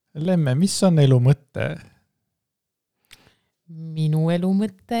Lemme, mis on elu mõte? Minu elu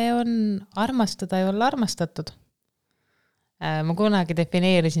mõte on armastada ja olla armastatud. Ma kunagi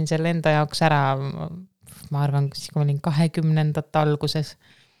defineerisin selle enda jaoks ära, ma arvan, kui ma olin 20. alguses,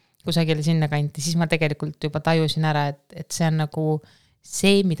 kusagil sinna kanti, siis ma tegelikult juba tajusin ära, et see on nagu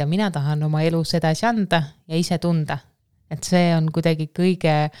see, mida mina tahan oma elus edasi anda ja ise tunda. Et see on kuidagi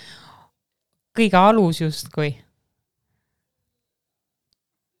kõige alus justkui.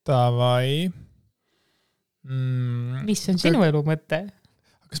 Tavai. Mis on sinu elu mõte?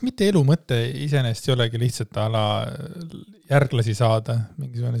 Kas mitte elu mõte iseenesest ei olegi lihtsalt ala järglasi saada,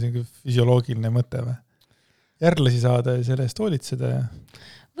 mingisugune füsioloogiline mõte või? Järglasi saada ja selle eest hoolitseda ja...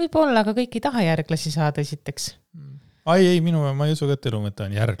 Võib-olla, aga kõik ei taha järglasi saada esiteks. Ma ei usu, et elu mõte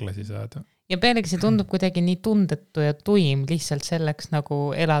on järglasi saada. Ja pealegi see tundub kuidagi nii tundetu ja tuim lihtsalt selleks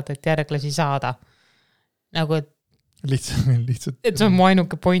nagu elada, et järglasi saada. Nagu, et... Lihtsalt. Et see on mu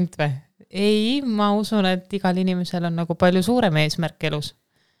ainuke point või? Ei, ma usun, et igal inimesel on nagu palju suurem eesmärk elus.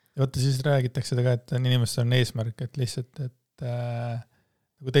 Ja võtta siis räägitakse seda ka, et inimestel on eesmärk, et lihtsalt, et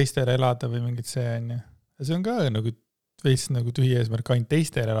nagu teistele elada või mingit see on ju. Ja see on ka nagu veits nagu tühi eesmärk ainult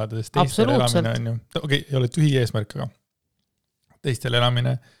teistele elada, sest teistele elamine on ju. Okei, ei ole tühi eesmärk, aga teistele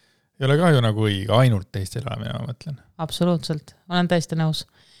elamine ei ole ka ju nagu õige, ainult teistele elamine, ma mõtlen. Absoluutselt, olen täiesti nõus.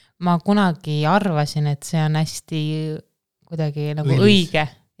 Ma kunagi arvasin, et see on hästi kuidagi nagu õige.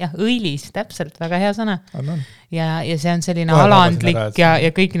 Jah, õilis, täpselt, väga hea sõna. Ja see on selline alandlik ja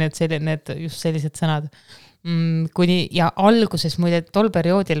kõik need just sellised sõnad. Ja alguses muide tol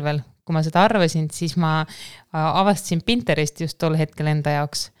perioodil veel, kui ma seda arvasin, siis ma avastasin Pinteresti just tol hetkel enda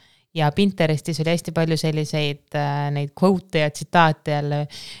jaoks. Ja Pinterestis oli hästi palju selliseid neid quote ja tsitaate jälle,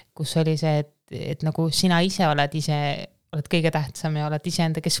 kus oli see, et nagu sina ise oled kõige tähtsam ja oled ise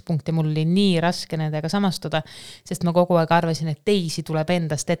enda keskpunkt ja mul oli nii raske nendega samastuda, sest ma kogu aeg arvasin, et teisi tuleb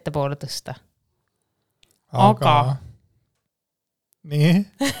endast ettepoole tõsta. Aga nii?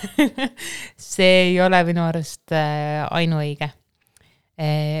 See ei ole minu arust ainuõige.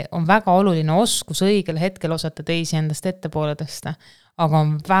 On väga oluline oskus õigel hetkel osata teisi endast ettepoole tõsta, aga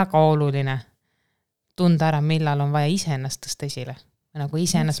on väga oluline tunda ära, millal on vaja ise ennast tõsta esile. Nagu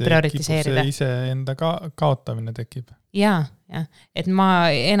ise ennast prioritiseerida. See ise enda kaotamine tekib. Ja, et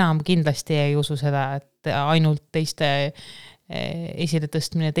ma enam kindlasti ei usu seda, et ainult teiste esile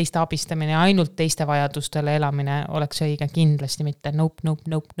tõstmine, teiste abistamine, ainult teiste vajadustele elamine oleks õige, kindlasti mitte. Nope.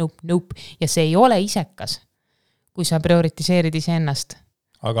 Ja see ei ole isekas, kui sa prioritiseerid ise ennast.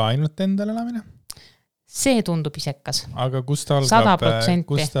 Aga ainult endale elamine? See tundub isekas. Aga kust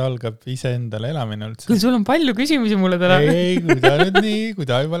algab ise endale elamine üldse? Kui sul on palju küsimusi mulle täna. Ei, kui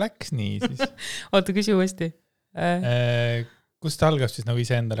ta juba läks nii, siis. Oota, küsi uuesti. Kust algab siis nagu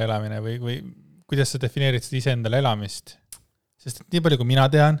ise endale elamine või kuidas sa defineerid seda ise endale elamist? Sest nii palju, kui mina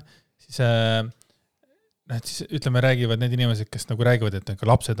tean, siis ütleme, räägivad need inimesed, kes nagu räägivad, et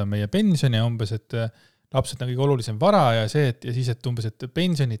lapsed on meie pension ja umbes, et lapsed on kõige olulisem vara ja see, ja siis, et umbes, et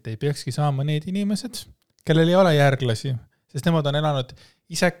pensionit ei peakski saama need inimesed, kellel ei ole järglasi, sest nemad on elanud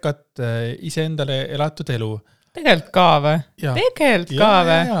isekat, ise endale elatud elu. Tegelikult ka või? Ja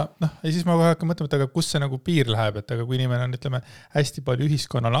siis ma kohe hakkan mõtlema, et aga kus see nagu piir läheb, et aga kui inimene on, ütleme, hästi palju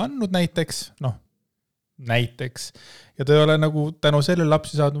ühiskonnale andnud näiteks, ja ta ei ole nagu tänu selle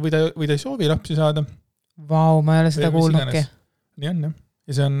lapsi saadnud või ta ei soovi lapsi saada. Vau, ma ei ole seda kuulnudki. Nii on, jah.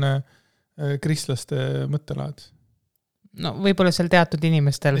 Ja see on kristlaste mõttelaad. No võib-olla seal teatud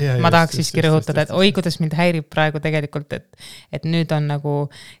inimestel. Ma tahaks siiski rõhutada, et kuidas mind häirib praegu tegelikult, et nüüd on nagu...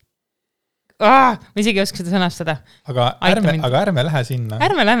 ma isegi ei oska seda sõnastada. Aga ärme lähe sinna.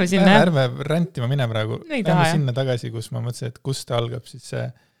 Ärme rändima mine praegu. Lähme sinna tagasi, kus ma mõtlesin, et kust algab siis see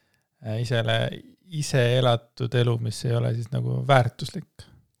ise elatud elu, mis ei ole siis nagu väärtuslik.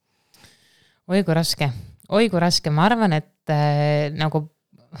 Oi kui raske. Ma arvan, et nagu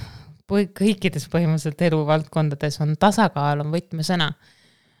kõikides põhimõtteliselt eluvaldkondades on tasakaal, on võtmesõna.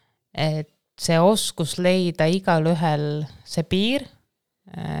 Et see oskus leida igal ühel see piir,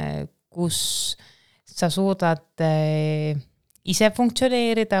 kus sa suudad ise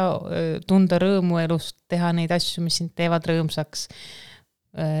funktsioneerida, tunda rõõmu elust, teha neid asju, mis sind teevad rõõmsaks.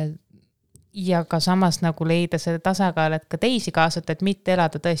 Ja ka samas nagu leida see tasakaal, et ka teisi kaasata, et mitte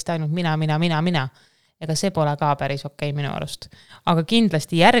elada tõesti ainult mina. Ega see pole ka päris okei minu arust. Aga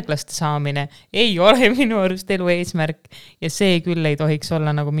kindlasti järglaste saamine ei ole minu arust elu eesmärk ja see küll ei tohiks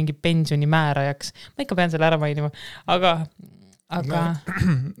olla nagu mingi pensioni määrajaks. Ma ikka pean selle ära mainima. Aga...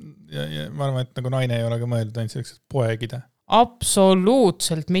 Ja ma arvan, et nagu naine ei ole ka mõeldud ainult selleks, et poegida.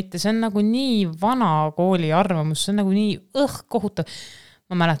 Absoluutselt mitte. See on nagu nii vana kooli arvamus. See on nagu nii kohutav.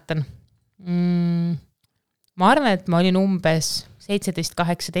 Ma mäletan. Ma arvan, et ma olin umbes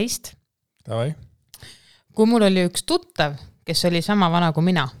 17-18. Davai. Kui mul oli üks tuttav, kes oli sama vana kui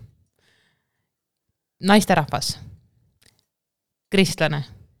mina, naisterahvas, kristlane.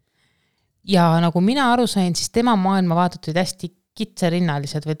 Ja nagu mina aru sain, siis tema maailmavaated olid hästi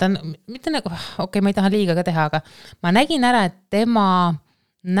kitsarinnalised või ta on, mitte nagu, okei, ma ei taha liiga ka teha, aga ma nägin ära, et tema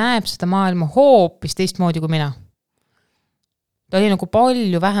näeb seda maailma hoopis teistmoodi kui mina. Ta oli nagu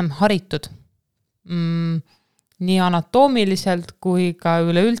palju vähem haritud. Nii anatoomiliselt kui ka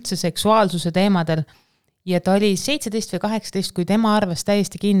üleüldse seksuaalsuse teemadel. Ja ta oli 17 või 18, kui tema arvas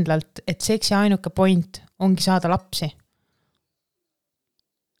täiesti kindlalt, et seksi ainuke point ongi saada lapsi.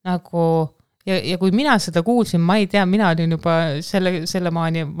 Nagu, ja kui mina seda kuulsin, ma ei tea, mina olin juba selle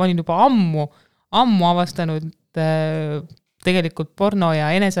maani, ma olin juba ammu avastanud tegelikult porno ja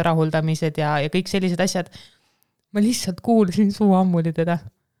eneserahuldamised ja kõik sellised asjad. Ma lihtsalt kuulsin suu ammuli teda.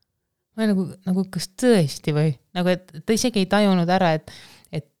 Ma nagu kas tõesti või? Nagu, et ta isegi ei tajunud ära, et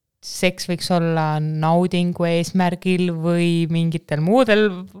seks võiks olla naudingu eesmärgil või mingitel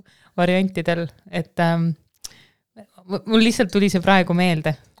muudel variantidel, et mul lihtsalt tuli see praegu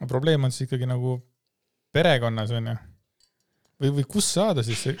meelde. Probleem on siis ikkagi nagu perekonnas on ju? Või kus saada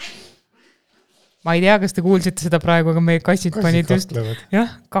siis see? Ma ei tea, kas te kuulsite seda praegu, aga meie kassid panid just... Jah,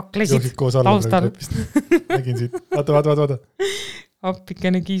 kaklesid taustal. Nägin siit. Vaata.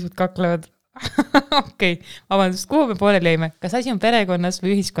 Appikene kiisud kaklevad. Okei, vabandust, kuhu me pooleli jäime? Kas asi on perekonnas või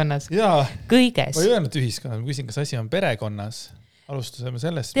ühiskonnas? Jaa, kõiges. Ma ei öelnud ühiskonnas, ma küsin, kas asi on perekonnas. Alustasime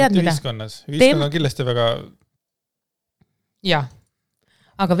sellest, mitte ühiskonnas. Ühiskond on kindlasti väga... Jah,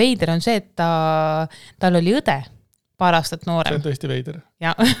 aga veider on see, et tal oli õde paar aastat noorem. See on tõesti veider.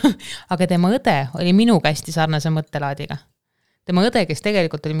 Ja, aga tema õde oli minuga hästi sarnase mõttelaadiga. Tema õde, kes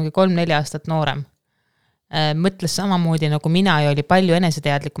tegelikult oli mingi 3-4 aastat noorem, mõtles samamoodi nagu mina ja oli palju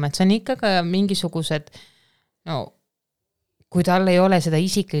eneseteadlikum, et see on ikka ka mingisugused, kui tal ei ole seda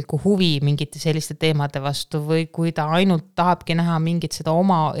isiklikku huvi mingite selliste teemade vastu või kui ta ainult tahabki näha mingit seda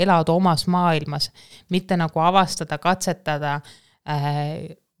elada omas maailmas, mitte nagu avastada, katsetada,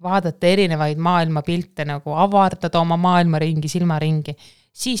 vaadata erinevaid maailmapilte, nagu avardada oma maailmaringi, silmaringi,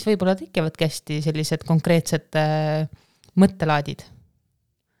 siis võib-olla tekivadki hästi sellised konkreetsed mõttelaadid.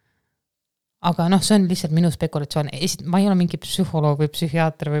 Aga see on lihtsalt minu spekulatsioon. Ma ei ole mingi psühholoog või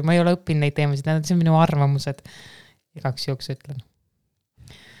psühhiaater või ma ei ole õppinud neid teemasid, see on minu arvamused. Igaks juhuks ütlen.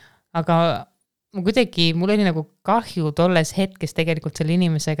 Aga mul oli nagu kahju tolles hetkes tegelikult selle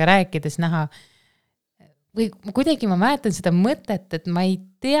inimesega rääkides näha või kuidagi ma mäletan seda mõtet, et ma ei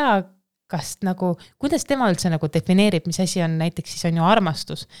tea, kas nagu, kuidas tema üldse nagu defineerib, mis asi on näiteks siis on ju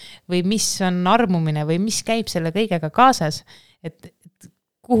armastus või mis on armumine või mis käib selle kõigega kaasas, et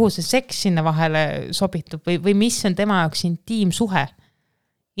kuhu see seks sinna vahele sobitub või mis on tema jaoks intiimsuhe.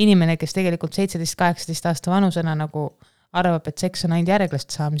 Inimene, kes tegelikult 17-18 aasta vanusena nagu arvab, et seks on ainult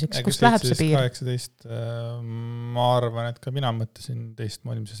järglast saamiseks. Kust läheb see piir? 18, ma arvan, et ka mina mõtlesin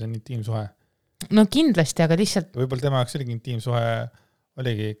teistmoodi, mis see on intiimsuhe. No kindlasti, aga lihtsalt... Võib-olla tema jaoks oligi intiimsuhe,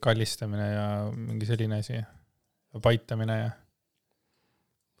 oligi kallistamine ja mingi selline asi, paitamine ja...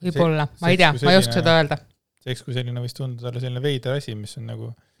 Võib-olla, ma ei tea, ma ei oska seda öelda. Seks kui selline võis tunduda selline veider asi, mis on nagu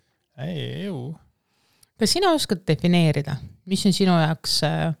Kas sina oskad defineerida, mis on sinu jaoks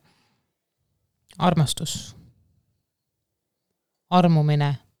armastus?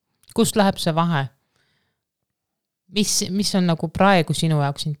 Armumine? Kust läheb see vahe? Mis on nagu praegu sinu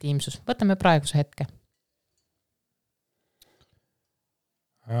jaoks intiimsus? Võtame praeguse hetke.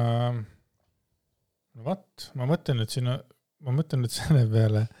 Ma mõtlen nüüd selle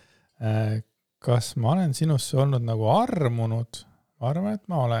peale, kas ma olen sinusse olnud nagu armunud? Ma arvan, et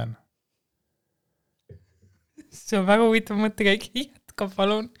ma olen. See on väga huvitav mõttekäik, jätka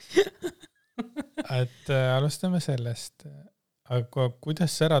palun. Et alustame sellest. Aga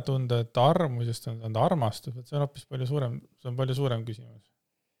kuidas see ära tunda, et armusest on armastus? See on hoopis palju suurem küsimus.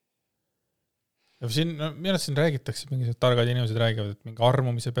 Ja minu siin räägitakse, mingisugused targad inimesed räägivad, et mingi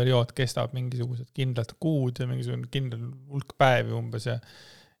armumise periood kestab mingisugused kindlad kuud ja mingisugune kindel hulk päevi umbes ja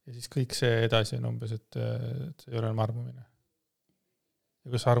siis kõik see edasi on umbes, et see ei ole armumine.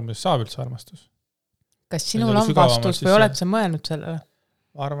 Ja kas armumisest saab üldse armastus? Kas sinul on vastus või oled sa mõelnud sellele?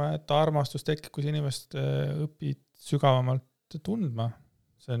 Ma arvan, et armastus tekib, kui inimest õpid sügavamalt tundma.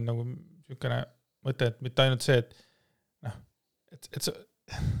 See on nagu niisugune mõte, et mitte ainult see, et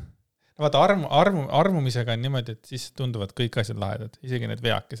vaata, armumisega on niimoodi, et siis tunduvad kõik asjad lahedad, isegi need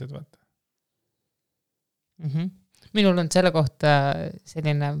veakesed, vaata. Minul on selle kohta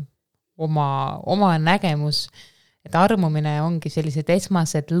selline oma nägemus, et armumine ongi sellised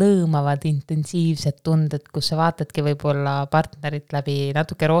esmased lõõmavad intensiivsed tunded, kus sa vaatadki võib-olla partnerit läbi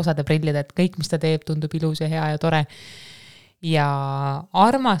natuke roosade prillid, et kõik, mis ta teeb, tundub ilus ja hea ja tore. ja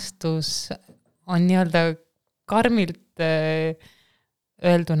armastus on nii-öelda karmilt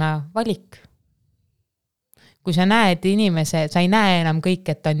öelduna valik. Kui sa näed inimese, sa ei näe enam kõik,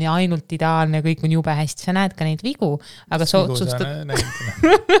 et on ainult ideaalne ja kõik on jube hästi, sa näed ka neid vigu, aga sa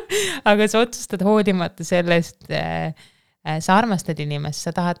otsustad hoolimata sellest, sa armastad inimest,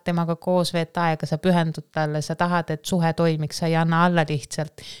 sa tahad temaga koos veeta aega, sa pühendud talle, sa tahad, et suhe toimiks, sa ei anna alla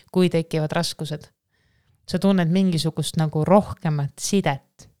lihtsalt, kui tekivad raskused. Sa tunned mingisugust nagu rohkemat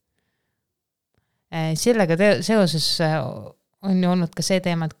sidet. Sellega seoses on ju olnud ka see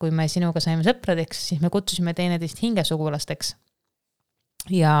teema, et kui me sinuga saime sõpradeks, siis me kutsusime teineteist hingesugulasteks.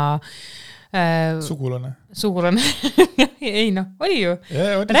 Ja Sugulane. Ei oli ju.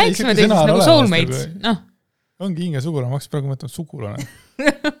 Rääkisime teisest nagu soulmates. Ongi hingesugulane, ma hakkas praegu mõtlema sugulane.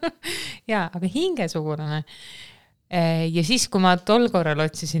 Jaa, aga hingesugulane. Ja siis, kui ma tol korral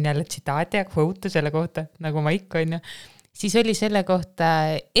otsisin jälle tsitaati ja quote selle kohta, nagu ma ikka on ju, siis oli selle kohta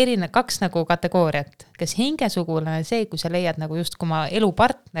kaks nagu kategooriat, kes hingesugulane see, kui sa leiad nagu just kui oma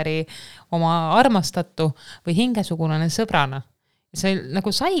elupartneri, oma armastatu või hingesugulane sõbrana. See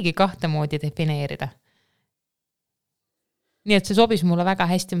nagu saigi kahte moodi defineerida. Nii et see sobis mulle väga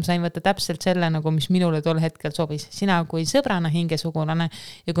hästi, ma sain võtta täpselt selle, nagu, mis minule tol hetkel sobis. Sina kui sõbrana hingesugulane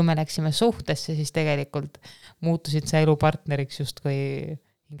ja kui me läksime suhtesse, siis tegelikult muutusid sa elupartneriks just kui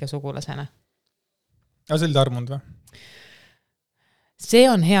hingesugulasena. Aga see oli armunud või? See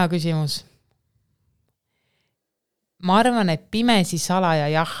on hea küsimus. Ma arvan, et pimesi salaja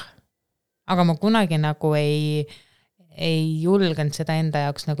jah, aga ma kunagi nagu ei julgenud seda enda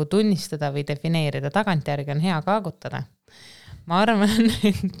jaoks nagu tunnistada või defineerida. Tagantjärgi on hea kaagutada. Ma arvan,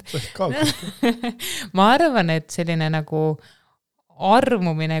 et selline nagu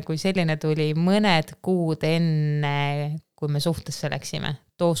armumine, kui selline tuli mõned kuud enne, kui me suhtesse läksime,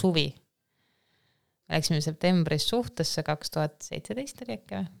 too suvi. Läksime septembris suhtesse 2017 oli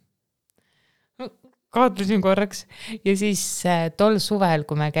äkki. Kaotlusin korraks. Ja siis tol suvel,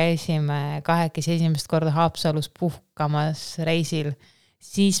 kui me käisime kahekesi esimest korda Haapsalus puhkamas reisil,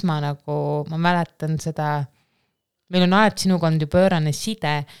 siis ma mäletan seda, meil on aeg sinuga olnud ju pöörane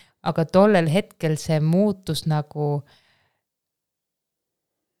side, aga tollel hetkel see muutus nagu,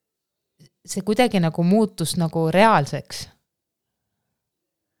 see kuidagi nagu muutus nagu reaalseks.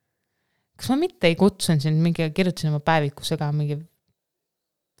 Kas ma mitte ei kutsun sind, kirjutasin oma päevikusse ka mingi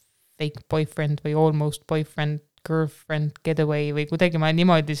fake boyfriend või almost boyfriend, girlfriend, getaway või kuidagi ma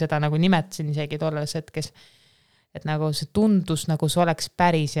niimoodi seda nagu nimetasin isegi tolles hetkes, et nagu see tundus nagu see oleks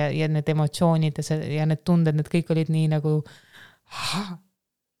päris ja need emotsioonid ja need tunded, need kõik olid nii nagu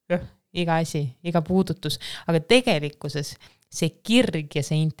iga asi, iga puudutus, aga tegelikkuses see kirg ja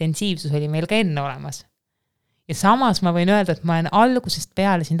see intensiivsus oli meil ka enne olemas. Ja samas ma võin öelda, et ma olen algusest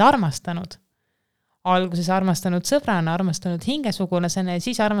peale sind armastanud. Alguses armastanud sõbrana, armastanud hingesugulasena ja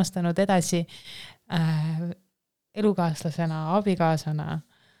siis armastanud edasi elukaaslasena, abikaasana,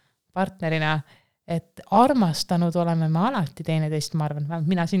 partnerina, et armastanud oleme me alati teineteist, ma arvan,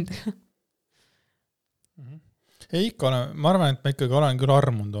 mina sind. Ei, ikka olen, ma arvan, et ma ikkagi olen küll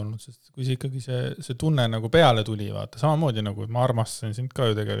armunud olnud, sest kui see ikkagi see tunne nagu peale tuli, vaata, samamoodi nagu, et ma armastasin sind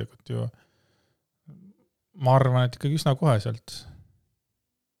ka ju tegelikult ju. Ma arvan, et ikkagi üsna koheselt.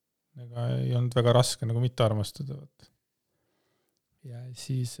 Ega ei olnud väga raske nagu mitte armastada. Ja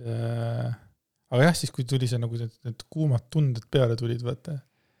siis, aga jah, siis kui tuli see nagu need kuumad tunded peale tulid, vaata,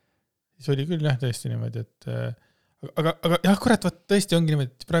 siis oli küll jah tõesti niimoodi, et aga jah, kurat, vaat tõesti ongi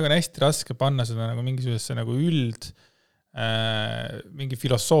niimoodi, et praegu on hästi raske panna seda nagu mingisugusesse nagu mingi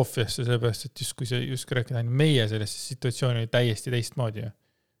filosoofiasse, sellepärast, et just kui rääkida meie sellesse situatsiooni oli täiesti teistmoodi.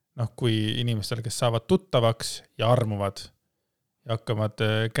 Kui inimestel, kes saavad tuttavaks ja armuvad ja hakkavad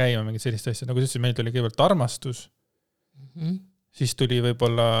käima mingid sellist asja, nagu see meil tuli kõigepealt armastus, siis tuli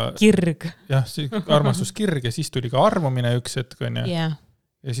võib-olla kirg. Jah, armastus kirg ja siis tuli ka armumine üks hetk on ja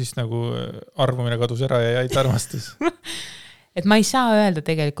siis nagu armumine kadus ära ja jäid armastus. Et ma ei saa öelda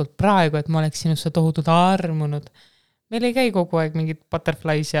tegelikult praegu, et ma oleks sinusse tohutult armunud. Meil ei käi kogu aeg mingid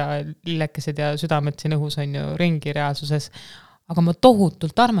butterflies ja lillekesed ja südamed siin õhus on ju ringi reaalsuses. Aga ma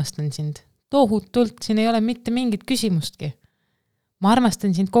tohutult armastan sind. Tohutult, siin ei ole mitte mingit küsimustki. Ma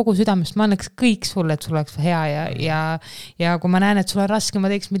armastan sind kogu südamest, ma annaks kõik sulle, et sul oleks hea ja kui ma näen, et sul on raske,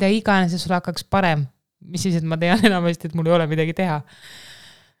 ma teeks mida iganes ja sul hakkaks parem. Mis siis, et ma tean enamasti, et mul ei ole midagi teha.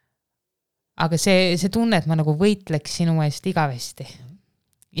 Aga see tunne, et ma nagu võitleks sinu eest igavesti.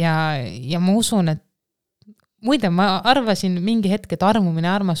 Ja ma usun, et muide, ma arvasin mingi hetk, et armumine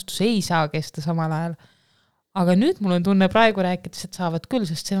ja armastus ei saa kesta samal ajal. Aga nüüd mul on tunne praegu rääkides, et saavad küll,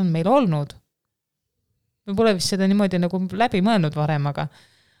 sest see on meil olnud. Me pole vist seda niimoodi nagu läbi mõelnud varem,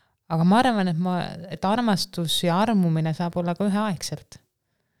 aga ma arvan, et armastus ja armumine saab olla ka üheaegselt.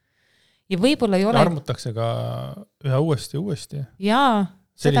 Ja võib-olla ei ole... Armutakse ka ühe uuesti. Jaa,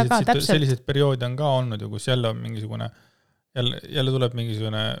 seda ka täpselt. Sellised perioodi on ka olnud ju, kus jälle on mingisugune, jälle tuleb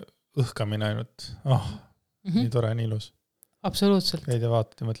mingisugune õhkamine ainult. Nii tore, nii ilus. Absoluutselt. Käid ja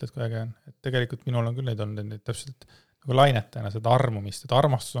vaatad ja mõtled, kui äge on. Et tegelikult minul on küll neid olnud neid täpselt nagu lainetena seda armumist, et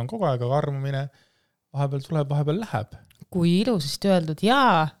armastus on kogu aeg, aga armumine vahepeal tuleb, vahepeal läheb. Kui ilusasti öeldud,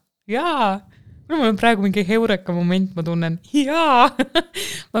 jaa. Mul on praegu mingi heureka moment, ma tunnen, jaa.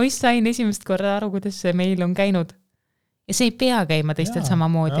 Ma vist sain esimest korda aru, kuidas see meil on käinud. Ja see ei pea käima teistel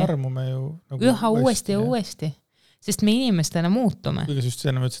samamoodi. Armume ju nagu üha uuesti. Sest me inimestena muutume. Kuidas just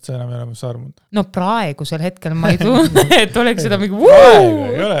see enam ütlesid, et sa enam ei ole mõs armunud? No praegusel hetkel ma ei tunne, et oleks seda mingi praegu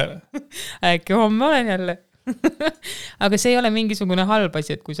ei ole. Äkki homme olen jälle. Aga see ei ole mingisugune halb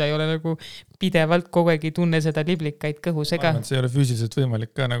asi, et kui sa ei ole nagu pidevalt kogu aeg ei tunne seda liblikaid kõhus ega. See ei ole füüsiliselt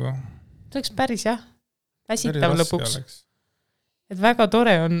võimalik ka nagu. See oleks päris jah. Väsitav lõpuks. Et väga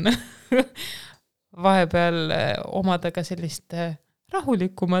tore on vahepeal omada ka sellist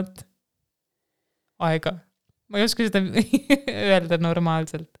rahulikumat aega. Ma ei oska seda öelda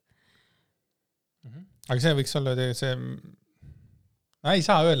normaalselt. Aga see võiks olla see... ei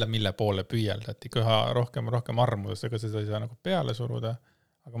saa öelda, mille poole püüelda, et ikka üha rohkem armudest, ega seda ei saa nagu peale suruda.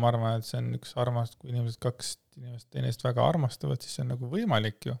 Aga ma arvan, et see on üks armast, kui inimesed kaks inimest teineist väga armastavad, siis see on nagu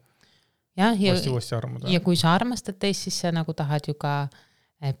võimalik ju. Ja kui sa armastad teist, siis sa nagu tahad ju ka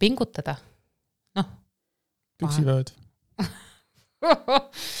pingutada. Püksivööd.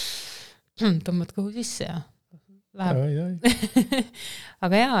 Tõmbad kõhu sisse ja läheb.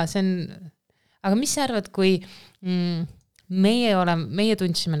 Aga jaa, see on... Aga mis sa arvad, kui meie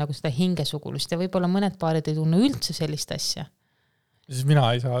tundsime nagu seda hingesugulust ja võib-olla mõned paarid ei tunne üldse sellist asja? Siis mina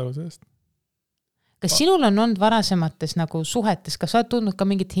ei saa aru sellest. Kas sinul on olnud varasemates nagu suhetes, kas sa oled tundnud ka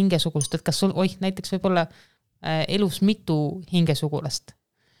mingit hingesugulust, et kas sul näiteks võib-olla elus mitu hingesugulast?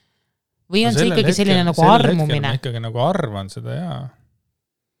 Või on see ikkagi selline nagu armumine? Ma ikkagi nagu arvan seda, jaa.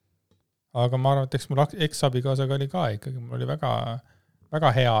 Aga ma arvan, et eks mul eks-abikaasaga oli ka ikkagi, mul oli väga, väga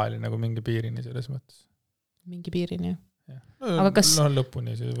hea oli nagu mingi piirini selles mõttes. Mingi piirini, jah. Aga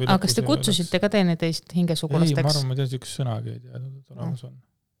kas te kutsusite ka teineteist hingesugulasteks? Ei, ma arvan, ma tean, üks sõnagi ei teadnud, et olemas on.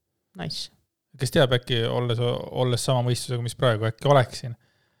 Nice. Kes teab äkki, olles sama mõistusega, mis praegu äkki oleksin.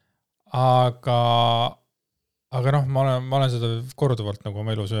 Aga noh, ma olen seda korduvalt nagu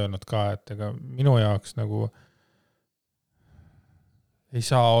oma elus öelnud ka, et ega minu jaoks nagu ei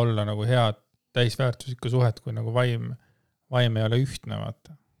saa olla nagu head täisväärtuslikku suhet, kui nagu vaim ei ole ühtne,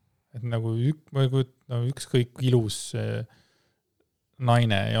 vaata. Et nagu ükskõik ilus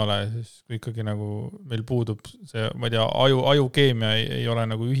naine ei ole, siis kui ikkagi nagu meil puudub see, ma ei tea, ajukeemia ei ole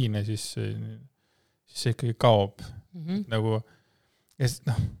nagu ühine, siis see ikkagi kaob. Nagu, ja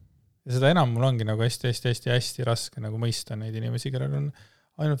seda enam mul ongi nagu hästi raske nagu mõista neid inimesi, kellel on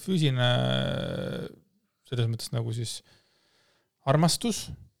ainult füüsiline selles mõttes nagu siis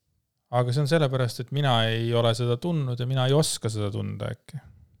armastus, aga see on sellepärast, et mina ei ole seda tundnud ja mina ei oska seda tunda äkki.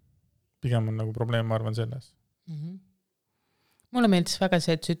 Pigem on nagu probleem, ma arvan, selles. Mulle meeldis väga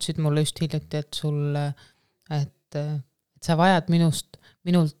see, et sa ütlesid mulle just hiljuti, et sa vajad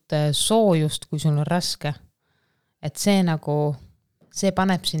minult soojust, kui sul on raske. Et see nagu, see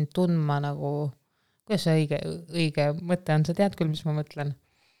paneb sind tundma nagu, kuidas see õige mõte on, sa tead küll, mis ma mõtlen.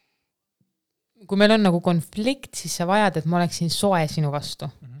 Kui meil on nagu konflikt, siis sa vajad, et ma oleksin soe sinu vastu.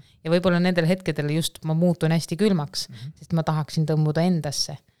 Ja võib-olla nendel hetkedel just ma muutun hästi külmaks, sest ma tahaksin tõmbuda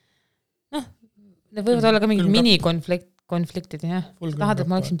endasse. Need võivad olla ka mingid minikonfliktid, jah. Tahad, et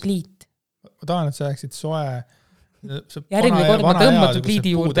ma oleksin pliit. Ma tahan, et sa läheksid soe. Järgmine kord ma tõmbatud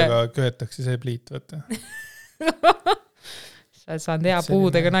pliidi juurde. Puudega köetakse see pliit, võtta. Sa saan hea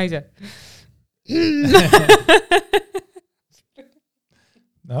puudega naise.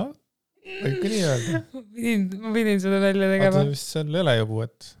 No, võib ka nii öelda. Ma pidin seda välja tegema. Vaata, vist seal ei ole ju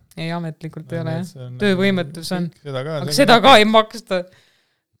puuet. Ei, ametlikult ei ole, jah. Töövõimetus on. Aga seda ka ei maksta.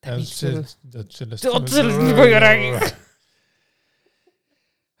 Sellest nii palju räägin.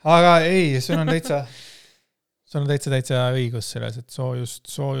 Aga ei, sul on täitsa õigus selles, et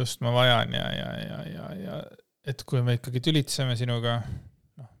soojust ma vajan ja et kui me ikkagi tülitseme sinuga,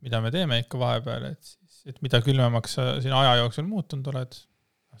 mida me teeme ikka vahepeal, et mida külmemaks sa siin aja jooksul muutunud oled,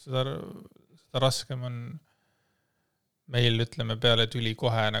 seda raskem on meil, ütleme, peale tüli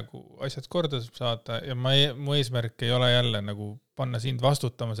kohe nagu asjad korda saada ja mu eesmärk ei ole jälle nagu panna sind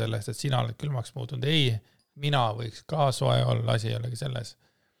vastutama sellest, et sina oled külmaks muutunud. Ei, mina võiks ka soe olla, asi ei olegi selles.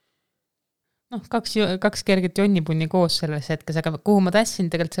 Kaks kerget jonnipunni koos selles hetkes, aga kuhu ma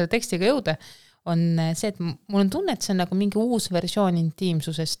tassin tegelikult selle tekstiga jõuda, on see, et mul on tunne, et see on nagu mingi uus versioon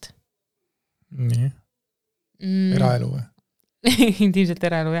intiimsusest. nii, eraelu või? Intiimselt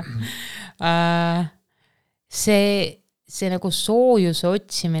eraelu, jah. See nagu soojuse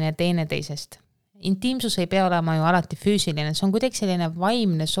otsimine teineteisest. Intiimsus ei pea olema ju alati füüsiline, see on kuidagi selline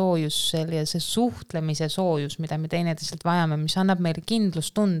vaimne soojus ja see suhtlemise soojus, mida me teineteiselt vajame, mis annab meile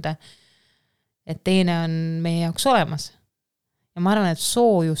kindlustunde, et teine on meie jaoks olemas. Ja ma arvan, et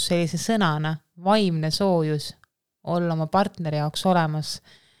soojus sellise sõnana, vaimne soojus, olla oma partneri jaoks olemas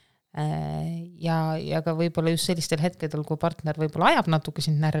ja ka võib-olla just sellistel hetkedel, kui partner võib-olla ajab natuke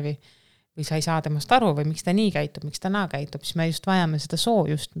sind närvi või sa ei saa temast aru või miks ta nii käitub, miks ta naa käitub, siis me just vajame seda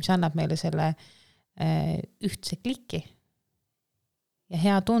soojust, mis annab meile selle ühtse kliki ja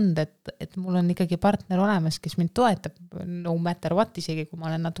hea tund, et mul on ikkagi partner olemas, kes mind toetab no matter what, isegi kui ma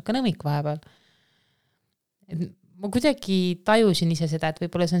olen natuke nõmik vahepeal. Ma kuidagi tajusin ise seda, et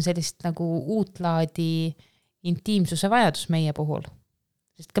võib-olla see on sellist nagu uutlaadi intiimsuse vajadus meie puhul.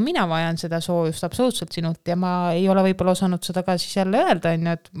 Sest ka mina vajan seda soojust absoluutselt sinult ja ma ei ole võib-olla osanud seda ka siis jälle öelda,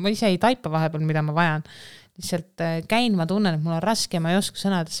 et ma ise ei taipa vahepeal, mida ma vajan. Lihtsalt käin, ma tunnen, et mul on raske ja ma ei oska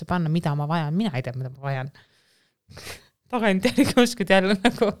sõnadesse panna, mida ma vajan. Mina ei tea, mida ma vajan. Tagantjärgi oskad jälle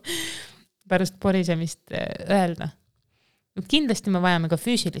nagu pärast porisemist öelda. Kindlasti me vajame ka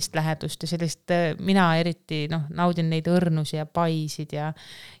füüsilist lähedust ja sellist, mina eriti naudin neid õrnusi ja paisid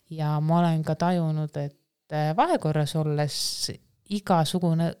ja ma olen ka tajunud, et vahekorras olles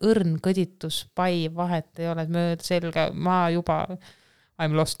igasugune õrn kõditus, pai, vahet ei ole mööda selga, ma juba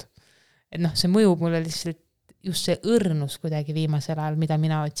I'm lost. Et see mõjub mulle lihtsalt just see õrnus kuidagi viimasel ajal, mida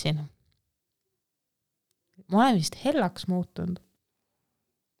mina otsin. Ma olen vist hellaks muutunud.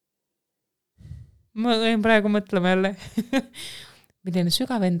 Ma võin praegu mõtlema jälle. Milline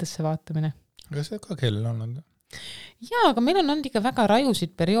sügav endasse vaatamine. Aga see ka kell on olnud? Jaa, aga meil on olnud ikka väga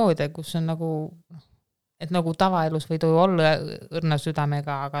rajusid perioode, kus on nagu, et nagu tavaelus võid olla õrna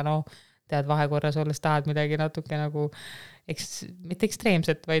südamega, aga tead vahekorras olles tahad midagi natuke nagu, mitte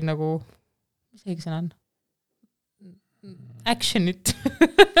ekstreemset, vaid nagu, mis õige sõna on? Actionit.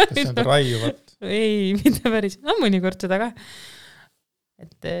 See on raiuvat? Ei, mitte päris. Mõnikord seda ka.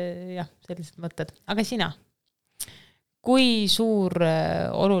 Et jah, sellised mõtted. Aga sina, kui suur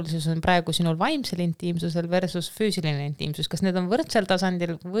olulisus on praegu sinul vaimsel intiimsusel versus füüsiline intiimsus? Kas need on võrdsel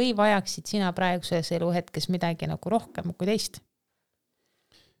tasandil või vajaksid sina praeguses eluhetkes midagi nagu rohkem kui teist?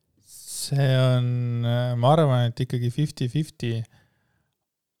 See on, ma arvan, et ikkagi 50-50,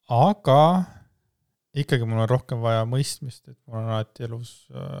 aga ikkagi mul on rohkem vaja mõistmist, et mul on alati elus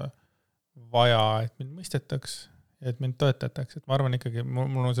vaja, et mind mõistetaks ja et mind toetataks. Et ma arvan ikkagi,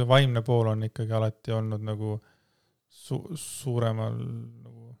 mul on see vaimne pool on ikkagi alati olnud nagu suurem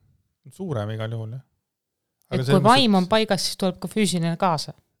igal juhul. Et kui vaim on paigas, siis tuleb ka füüsiline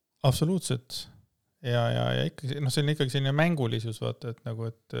kaasa. Absoluutselt. Ja ikkagi, see on ikkagi selline mängulisus, vaata, et nagu,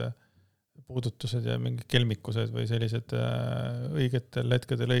 et puudutused ja mingid kelmikused või sellised õigetel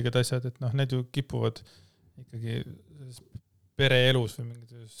hetkedel õiged asjad, et need ju kipuvad ikkagi pereelus või mingid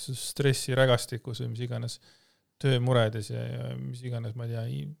stressi rägastikus või mis iganes töömuredes ja mis iganes, ma ei tea,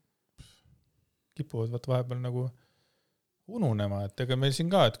 kipuvad vahepeal nagu ununema, et ega meil siin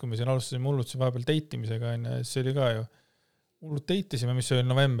ka, et kui me siin alustasime hullutsi vahepeal teitimisega, see oli ka ju hullud teitisime, mis oli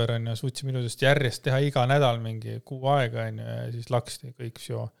november, suutsime ilusasti järjest teha iga nädal mingi 6 aega ja siis laksti kõik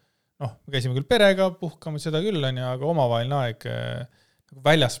sjo. Me käisime küll perega puhkama seda küll, aga omavaheline aeg nagu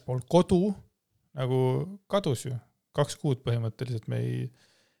väljaspool kodu nagu kadus ju. 2 kuud põhimõtteliselt me ei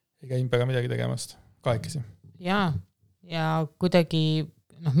käinud väga midagi tegemast, kahekesi. Ja kuidagi,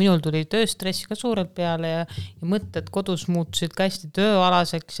 minul tuli tööstress ka suurelt peale ja mõtted kodus muutusid ka hästi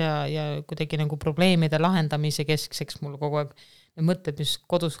tööalaseks ja kuidagi nagu probleemide lahendamise keskseks mul kogu aeg. Ja mõtted, mis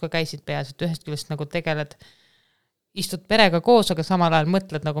kodus ka käisid peas, et ühest küljest nagu tegeled istud perega koos, aga samal ajal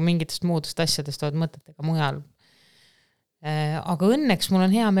mõtled nagu mingitest muudest asjadest, oled mõtetega mujal. Aga õnneks mul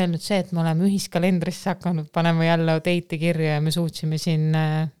on hea meel nüüd see, et me oleme ühiskalendrisse hakanud panema jälle teiti kirja ja me suutsime siin,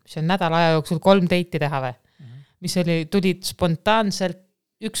 mis on nädala aja jooksul 3 teiti teha või, mis tulid spontaanselt,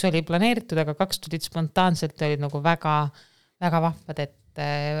 1 oli planeeritud, aga 2 tulid spontaanselt, olid nagu väga, väga vahvad, et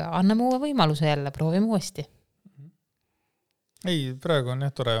anname uue võimaluse jälle, proovime uuesti. Ei, praegu on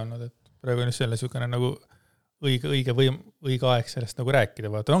jah tore olnud, et praegu on just selle sükene nagu õige aeg sellest nagu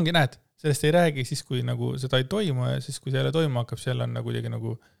rääkida, vaata, ongi näed, sellest ei räägi siis, kui nagu seda ei toimu ja siis, kui see jälle toimu hakkab, seal on nagu kuidagi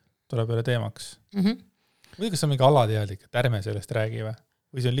nagu tuleb jälle teemaks. Või kas on mingi alateadlik, et ärme sellest räägi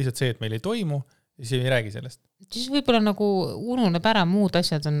või see on lihtsalt see, et meil ei toimu ja siis ei räägi sellest? Siis võib-olla nagu ununeb ära, muud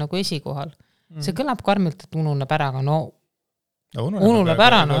asjad on nagu esikohal. See kõlab karmilt, et ununeb ära, aga ununeb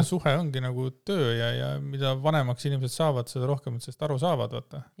ära, no. Suhe ongi nagu töö ja mida vanemaks inimesed saavad, seda rohkem sellest aru saavad,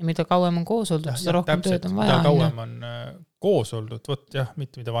 vaata. Ja mida kauem on koos oldud, seda rohkem tööd on vaja. Mida kauem on koos oldud, võt jah,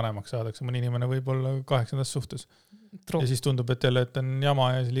 mitte mida vanemaks saadakse, mõni inimene võib olla 8. suhtes. Ja siis tundub, et jälle, et on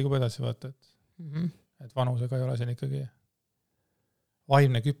jama ja see liigub edasi, vaata, et vanusega ei ole siin ikkagi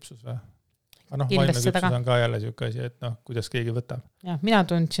vaimne küpsus või? Vaimne küpsus on ka jälle siuke asi, et kuidas keegi võtab. Ja, mina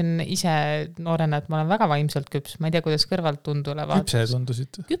tundsin ise noorena, et ma olen väga vaimselt küps. Ma ei tea, kuidas kõrvalt tundule vaatas.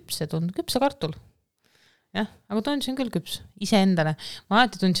 Küpse tundusid? Küpse kartul. Jah, aga tundsin küll küps. Ise endale. Ma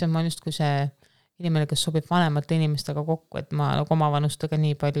alati tundsin, et ma olen just kui see inimene, kes sobib vanemate inimestega kokku, et ma nagu oma vanustega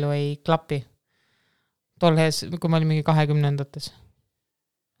nii palju ei klapi. Tolles, kui ma olin mingi 20-ndates.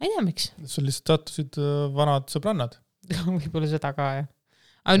 Ma ei tea, miks. Sul lihtsalt sattusid vanad sõbrannad? Võib-olla seda ka, jah.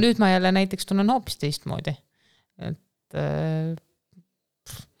 Aga nüüd ma jälle näiteks tunnen hoopis teistmoodi. Et,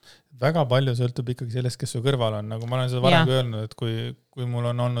 väga palju sõltub ikkagi sellest, kes su kõrval on. Nagu ma olen seda varem öelnud, et kui mul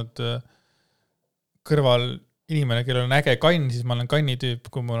on olnud kõrval inimene, kellel on äge kann, siis ma olen kannitüüp.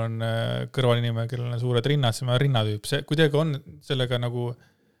 Kui mul on kõrval inimene, kellel on suured rinnad, siis ma olen rinnatüüp. See kuidagi on sellega nagu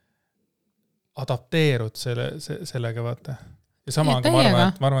adapteerud sellega, vaata. Ja sama on,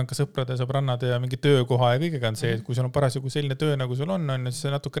 ma arvan, ka sõprade, sõbrannade ja mingi töökoha ja kõigega on see, et kui sul on parasjagu selline töö, nagu sul on, siis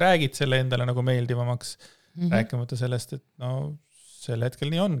sa natuke räägid selle endale nagu meeldivamaks, rääkimata sellest, et sel hetkel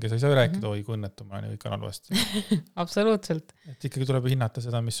nii ongi, sa ei saa rääkida, oi kui õnnetu, ma olen kõik on halvasti. Absoluutselt. Et ikkagi tuleb hinnata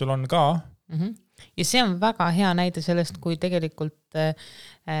seda, mis sul on ka. Ja see on väga hea näide sellest, kui tegelikult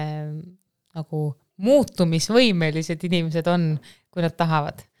nagu muutumisvõimelised inimesed on, kui nad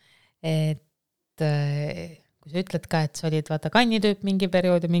tahavad. Et kui sa ütled ka, et sa olid vaata kannitüüp mingi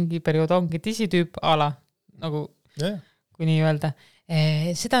periood ja mingi periood ongi tisitüüp ala, nagu kui nii öelda.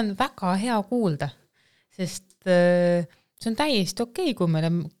 Seda on väga hea kuulda, sest see on täiesti okei,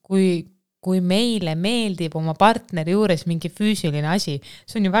 kui meile meeldib oma partneri juures mingi füüsiline asi.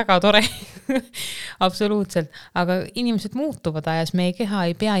 See on ju väga tore. Absoluutselt. Aga inimesed muutuvad ajas, meie keha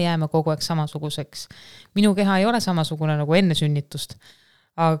ei pea jääma kogu aeg samasuguseks. Minu keha ei ole samasugune nagu enne sünnitust.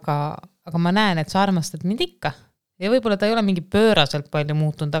 Aga ma näen, et sa armastad mind ikka. Ja võib-olla ta ei ole mingi pööraselt palju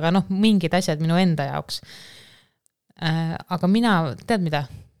muutunud, aga mingid asjad minu enda jaoks. Aga mina, tead mida?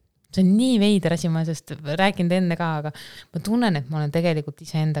 See on nii veider asi, ma sest rääkinud enne ka, aga ma tunnen, et ma olen tegelikult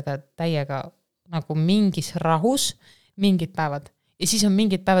iseendaga täiega nagu mingis rahus mingid päevad. Ja siis on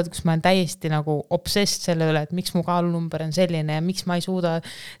mingid päevad, kus ma olen täiesti nagu obsessed selle üle, et miks mu kaalunumber on selline ja miks ma ei suuda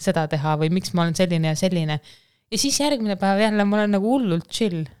seda teha või miks ma olen selline ja selline. Ja siis järgmine päev jälle ma olen nagu hullult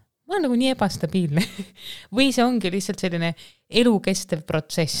chill. Ma olen nagu nii ebastabiilne. Või see ongi lihtsalt selline elukestev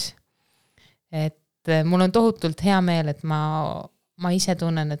protsess. Et mul on tohutult hea meel, et ma ise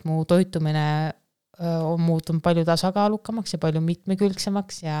tunnen, et mu toitumine on muutunud palju tasakaalukamaks ja palju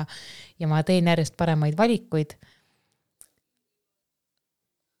mitmekülgsemaks ja ma teen järjest paremaid valikuid.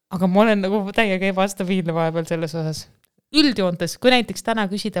 Aga ma olen nagu täiega ebastabiilne vahepeal selles osas. Üldjoontes, kui näiteks täna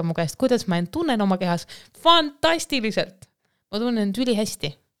küsida mu käest, kuidas ma tunnen oma kehas, fantastiliselt. Ma tunnen üli hästi.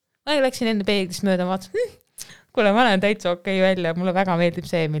 Ma läksin enne peeglist mööda, vaatasin, kuule, ma olen täitsa okei välja, mulle väga meeldib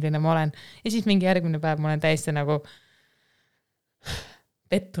see, milline ma olen. Ja siis mingi järgmine päev ma olen täiesti nagu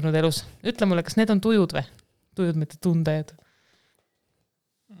pettunud elus. Ütle mulle, kas need on tujud või? Tujud, mitte tundajad.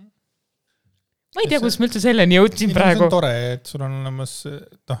 Ma ei tea, kus ma üldse selleni jõudsin praegu. See on tore, et sul on olemas,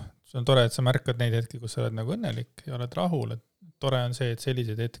 see on tore, et sa märkad neid hetki, kus sa oled nagu õnnelik ja oled rahul. Et tore on see, et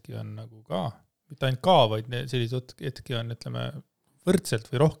sellised hetki on nagu ka, mitte ainult ka, vaid sellised hetki on, ütleme, võrdselt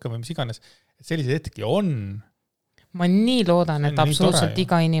või rohkem või mis iganes. Et sellised hetki on. Ma nii loodan, et absoluutselt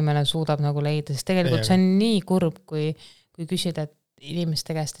iga inimene suudab nagu leida, sest tegelikult see on nii kurb, kui küsida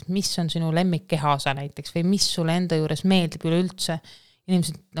inimeste käest, et mis on sinu lemmikkehasa näiteks või mis sulle enda juures meeldib üleüldse.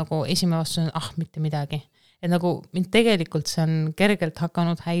 Inimesed nagu esimene vastus on, mitte midagi. Et nagu mind tegelikult see on kergelt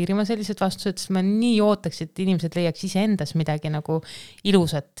hakanud häirima sellised vastused, sest ma nii ootaks, et inimesed leiaks ise endas midagi nagu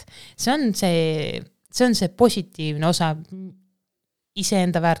ilusat. See on see positiivne osa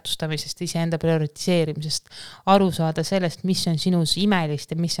iseenda väärtustamisest, iseenda prioritiseerimisest, aru saada sellest, mis on sinus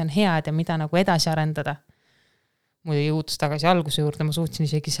imelist ja mis on head ja mida nagu edasi arendada. Muidu jõudus tagasi alguse juurde, ma suutsin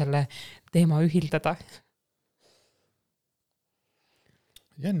isegi selle teema ühildada.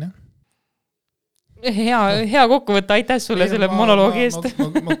 Jänne. Hea kokkuvõtta, aitäh sulle selle monoloogi eest.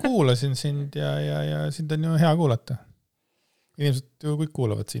 Ma kuulasin sind ja sind on ju hea kuulata. Inimesed ju kõik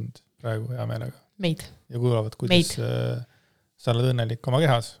kuulavad sind praegu hea meelega. Meid. Ja kuulavad, kuidas sa oled õnnelik oma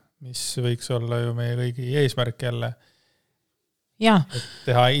kehas, mis võiks olla ju meie kõigi eesmärk jälle. Ja. Et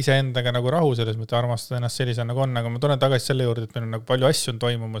teha iseendaga nagu rahu selles, mitte armastada ennast sellise nagu on, aga ma tulen tagasi selle juurde, et meil on nagu palju asju on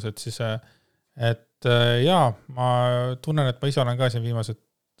toimumas, et siis, ma tunnen, et ma ise olen ka siin viimased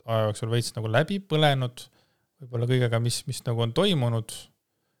aja jooksul veits nagu läbi põlenud, võib-olla kõigega, mis nagu on toimunud,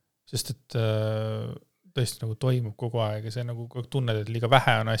 sest et tõesti nagu toimub kogu aeg ja see nagu tunned, et liiga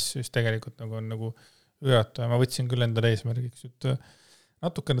vähe on asju, siis tegelikult nagu on nagu üüratu ja ma võtsin küll endale eesmärgiks, et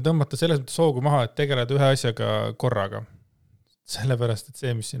natukene tõmmata selles mõttes hoogu maha, et tegeleda ühe asjaga korraga. Sellepärast, et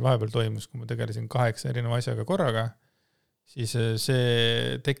see, mis siin vahepeal toimus, kui ma tegelesin 8 erineva asjaga korraga, siis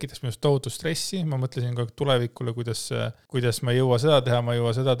see tekitas minust tohutu stressi, ma mõtlesin ka tulevikule, kuidas ma ei jõua seda teha, ma ei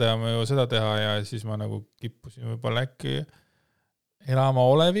jõua seda teha ja siis ma nagu kippusin võib-olla äkki elama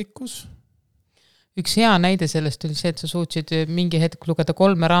olevikus. Üks hea näide sellest oli see, et sa suutsid mingi hetk lugeda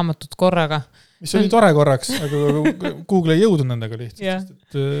 3 raamatut korraga. Mis oli tore korraks, aga Google ei jõudnud nendega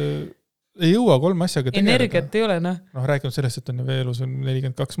lihtsalt. Ei jõua 3 asjaga tegeleda. Energiat ei ole, noh. Rääkinud sellest, et on veel elus on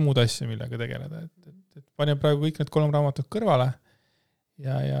 42 muud asja, millega tegeleda. Et panin praegu kõik need 3 raamatut kõrvale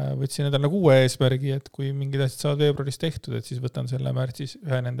ja võtsin endale nagu uue eesmärgi, et kui mingid asjad saavad veebruaris tehtud, et siis võtan selle märtsis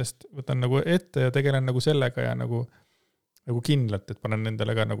ühe nendest, võtan nagu ette ja tegelen nagu sellega ja nagu kindlalt, et panen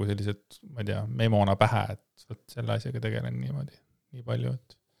nendele ka nagu sellised, ma ei tea, memona pähe, et selle asjaga tegelen niimoodi, nii palju, et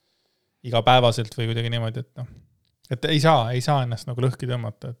igapäevaselt või kuidagi niimoodi, et et ei saa ennast nagu lõhki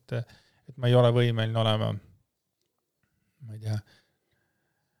tõmmata, et ma ei ole võimeline olema, ma ei tea,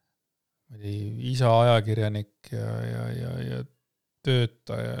 isa ajakirjanik ja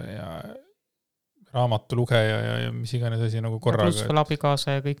töötaja ja raamatulugeja ja mis iganes asi nagu korraga. Pluss veel abikaasa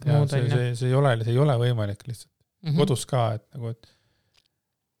ja kõik muud. See ei ole võimalik lihtsalt. Kodus ka,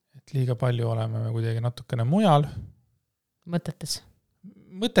 et liiga palju oleme kuidagi natukene mujal. Mõtetes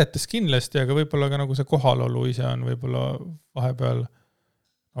kindlasti, aga võib-olla ka nagu see kohalolu ise on võib-olla vahepeal,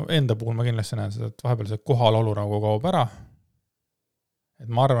 enda puhul ma kindlasti näen seda, et vahepeal see kohalolu nagu kaob ära. Et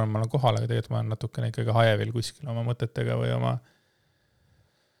ma arvan, et ma olen kohal, aga tegelikult ma olen natukene ikkagi hajevil kuskil oma mõtetega või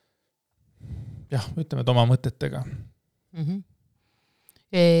ütleme, et oma mõtetega.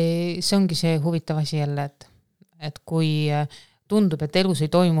 See ongi see huvitav asi jälle, et kui tundub, et elus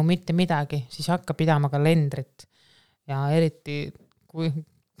ei toimu mitte midagi, siis hakka pidama kalendrit. Ja eriti, kui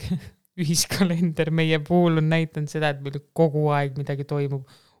ühiskalender meie puhul on näitanud seda, et meil kogu aeg midagi toimub.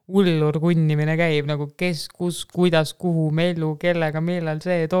 Ullur kunnimine käib, nagu kes, kus, kuidas, kuhu, mellu, kellega, millal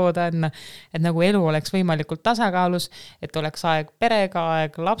see tooda on. Et nagu elu oleks võimalikult tasakaalus, et oleks aeg perega,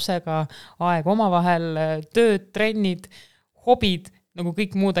 aeg lapsega, aeg omavahel, tööd, trennid, hobid, nagu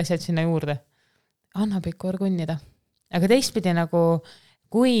kõik muud asjad sinna juurde. Annab ikka kunnida. Aga teistpidi nagu,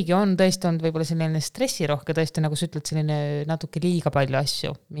 kuigi on tõesti olnud võib-olla selline stressirohke, tõesti nagu sa ütled, selline natuke liiga palju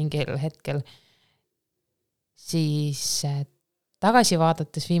asju mingil hetkel, siis tagasi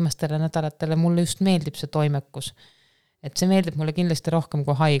vaadates viimastele nädalatele mulle just meeldib see toimekus. Et see meeldib mulle kindlasti rohkem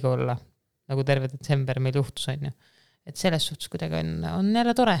kui haige olla, nagu terve detsember meil juhtus on ju. Et selles suhtes kuidagi on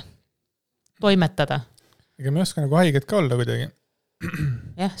jälle tore toimetada. Ega me oska nagu haiget ka olla kuidagi.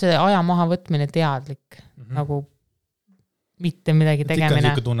 Jah, see aja maha võtmine teadlik, nagu mitte midagi tegemine. Ikka on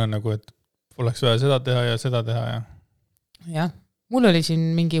siuke tunne nagu, et oleks vaja seda teha ja seda teha. Jah, mul oli siin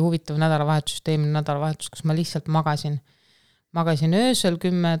mingi huvitav nädalavahetus, eelmine nädalavahetus, kus ma lihtsalt magasin. Magasin öösel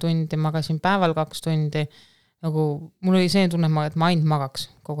 10 tundi, magasin päeval 2 tundi. Nagu mul oli see tunne, et ma ainult magaks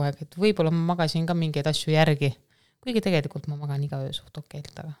kogu aeg, et võib-olla ma magasin ka mingeid asju järgi. Kuigi tegelikult ma magan iga öö suht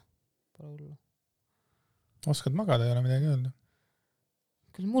okeilt, aga pole hullu. Oskad magada, ei ole midagi öelda.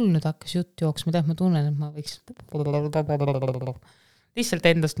 Küll mul nüüd hakkas jutt jooksma, ma tunnen, et ma võiks lihtsalt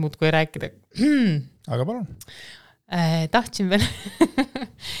endast muudkui rääkida. Aga palun. Tahtsin veel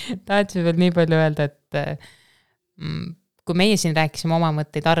nii palju öelda, et kui meie siin rääkisime oma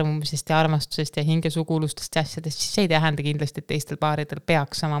mõtteid arvamusest ja armastusest ja hingesugulustest ja asjadest, siis see ei tähenda kindlasti, et teistel paaridel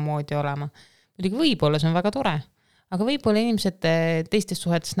peaks samamoodi olema. Muidugi võib-olla see on väga tore, aga võib-olla inimesed teistes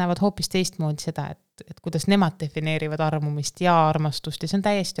suhetes näevad hoopis teistmoodi seda, et kuidas nemad defineerivad armumist ja armastust ja see on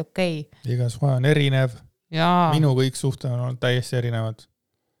täiesti okei. Iga suhe on erinev. Jaa. Minu kõik suhted on täiesti erinevad.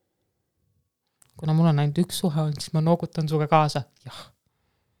 Kuna mul on ainult üks suhe olnud, siis ma noogutan suga kaasa. Jah.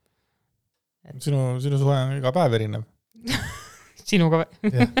 Sinu suhe on iga päev erinev. Sinuga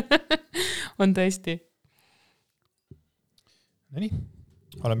on tõesti. Nii,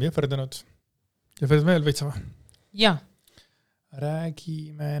 oleme jõhverdanud. Jõhverdanud veel veitsava. Jaa.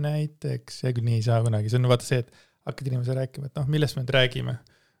 Räägime näiteks, ja küll nii ei saa kunagi, see on vaata see, et hakkad inimese rääkima, et millest me nüüd räägime.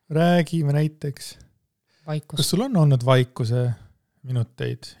 Räägime näiteks. Vaikus. Kas sul on olnud vaikuse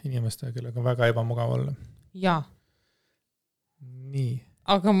minuteid inimestega, kellega on väga ebamugav olla? Jaa. Nii.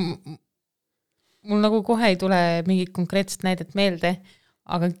 Aga mul nagu kohe ei tule mingit konkreetset näidet meelde,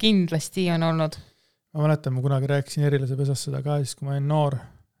 aga kindlasti on olnud. Ma mäletan, ma kunagi rääkisin Erilase pesas seda ka, siis kui ma olin noor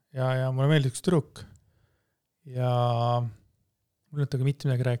ja mulle meeldis üks tüdruk ja mul ei mitte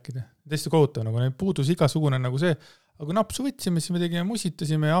midagi rääkida. Tõesti kohutav, nagu puudus igasugune nagu see, aga kui napsu võtsime, siis me tegime,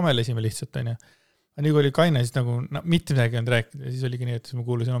 musitasime ja amelesime lihtsalt. nii kui oli kaine, siis nagu mitte midagi ei olnud rääkida ja siis oligi nii, et siis ma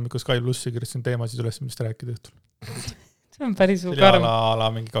kuulasin hommikul Sky Plussi ja kirjutasin teemasid üles, millest rääkida õhtul. See on päris see karm. oli ala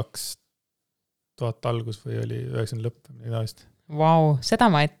mingi 2000 algus või oli 90 lõpp. Vau,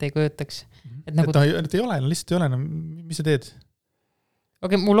 seda ma ette ei kujutaks. Et nagu... et ei ole, lihtsalt ei ole, mis sa teed?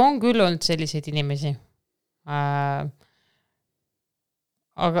 Okei, mul on küll olnud selliseid inimesi.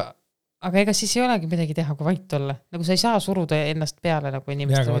 Aga ega siis ei olegi midagi teha, kui vait olla. Nagu sa ei saa suruda ennast peale nagu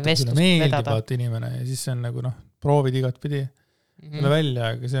inimestele vestlust vedada. Meeldivad inimene ja siis see on nagu proovid igat pidi tule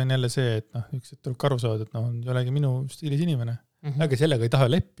välja, aga see on jälle see, et üks tuleb ka aru saada, et on jällegi minu stiilis inimene. Aga sellega ei taha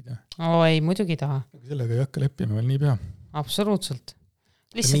leppida. Ei, muidugi ei taha. Aga sellega ei hakka leppima veel nii pea. Absoluutselt.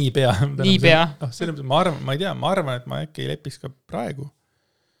 Nii pea. Ma arvan, et ma äkki ei lepiks ka praegu.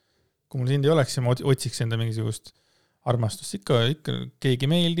 Kui mul sind ei oleks ja ma otsiks enda mingisugust armastust. Ikka keegi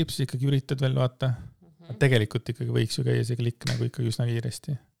meeldib, siis ikkagi üritad veel vaata. Tegelikult ikkagi võiks ju käia see klikk nagu ikkagi üsna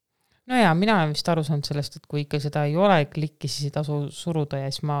kiiresti. No jaa, mina olen vist aru saanud sellest, et kui ikka seda ei ole klikki, siis ei tasu suruda ja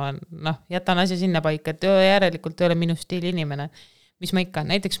siis ma jätan asja sinna paika, et järelikult ei ole minu stiili inimene. Mis ma ikka,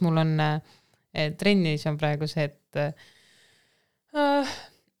 näiteks mul on trennis on praegu see, et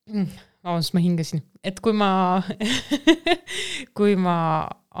ma hingasin, et kui ma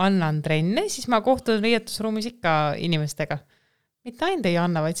annan trenne, siis ma kohtun riietusruumis ikka inimestega. Mitte ainult ei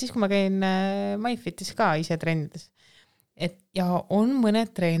anna, vaid siis, kui ma käin MyFitis ka ise trennides. Ja on mõned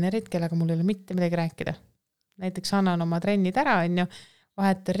treenerid, kellega mul ei ole mitte midagi rääkida. Näiteks annan oma trennid ära,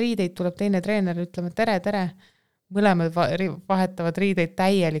 vahetan riideid, tuleb teine treener, ütleme tere. Mõlemad vahetavad riideid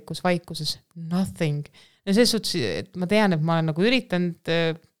täielikus vaikuses. Nothing. Ja selles suhtes, et ma tean, et ma olen nagu üritanud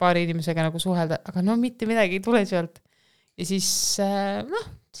paari inimesega nagu suhelda, aga mitte midagi ei tule sealt. Ja siis,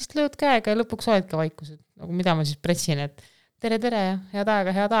 siis lööd käega ja lõpuks oledki vaikuses. Nagu mida ma siis pressin, et tere, head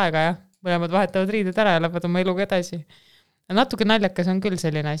aega ja mõlemad vahetavad riided ära ja lähevad oma eluga edasi. Ja natuke naljakas on küll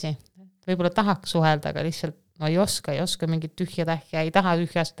selline asi. Võib-olla tahaks suhelda, aga lihtsalt ei oska mingit tühja tähja, ei taha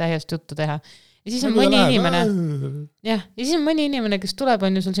tühjast tähjast juttu teha. Ja siis on mõni inimene, kes tuleb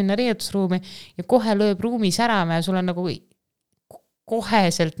on ju sul sinna riietusruumi ja kohe lööb ruumis ära ja sul on nagu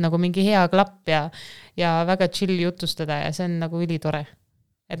koheselt nagu mingi hea klapp ja väga chill jutustada ja see on nagu ülitore.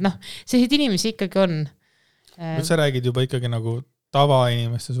 Et sellised inimesi ikkagi on. Nüüd sa räägid juba ikkagi nagu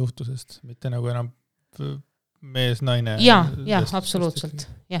tavainimeste suhtusest, mitte nagu enam mees, naine. Jaa, absoluutselt.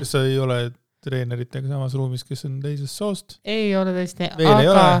 Kes sa ei ole treeneritega samas ruumis, kes on teisest soost? Ei ole tõesti. Veel ei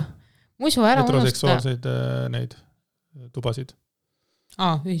ole muisu ära heteroseksuaalseid neid tubasid.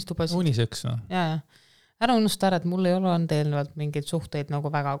 Ühistubasid. Uniseks, Jaa. Ära unusta ära, et mul ei ole olnud eelnevalt mingeid suhteid nagu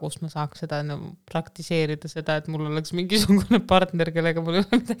väga, kus ma saaks seda praktiseerida seda, et mul oleks mingisugune partner, kellega mul ei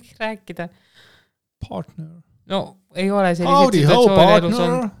ole midagi rääkida. Partner. No, ei ole selliseid situatsioone elus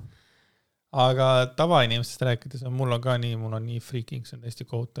olnud. Aga tavainimestest rääkides mul on ka nii, mul on nii freaking, see on hästi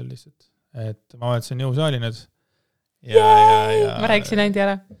kohutav lihtsalt. Et ma vaatasin jõusaali nüüd. Ma rääkisin ainult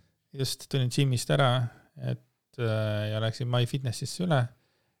ära. Just tulin gymist ära ja läksin MyFitnessisse üle.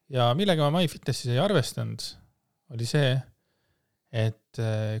 Ja millega ma MyFitnessis ei arvestanud, oli see, et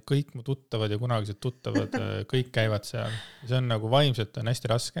kõik mu tuttavad ja kunagised tuttavad, kõik käivad seal. See on nagu vaimselt on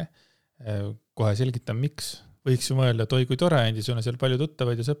hästi raske. Kohe selgitan, miks. Võiks ju mõelda, et oi kui tore, endis on seal palju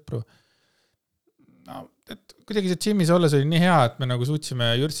tuttavaid ja sõpru. Et kuidagi see gymmis olles oli nii hea, et me nagu suutsime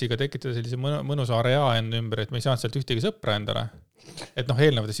Jürtsiga tekitada sellise mõnusa area enda ümber, et me ei saanud sealt ühtegi sõpra endale. Et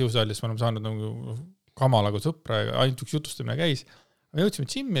eelnevates jõusaalis me oleme saanud nagu kamalaga sõpra ja ainult üks jutustamine käis. Me jõudsime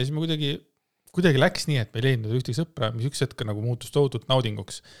gymmi ja siis me kuidagi läks nii, et me ei leidnud ühtegi sõpra, mis üks hetk nagu muutus tohutult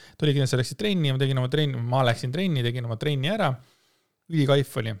naudinguks. Tuligi, et sa läksid trenni ja ma läksin trenni, tegin oma trenni ära.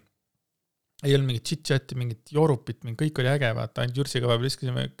 Ülikaif oli. Ei olnud mingit chit-chati, mingit jorupit, kõik oli äge, vaata, ainult Jürtsiga vahepeal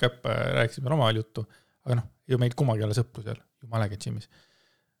iskasime käppa ja rääkisime oma juttu. Aga ju meil kumagi ole sõpru seal, jumalegi gymmis.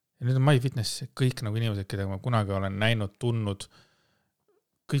 Ja nüüd on MyFitness, kõik nagu inimesed, keda ma kunagi olen näinud, tundnud,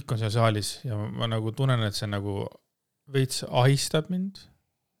 kõik on seal saalis ja ma nagu tunnen, et see nagu veits ahistab mind.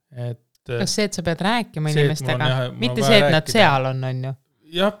 Kas see, et sa pead rääkima inimestega? Mitte see, et nad seal on ju?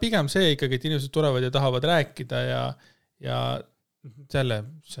 Jah, pigem see ikkagi, et inimesed tulevad ja tahavad rääkida ja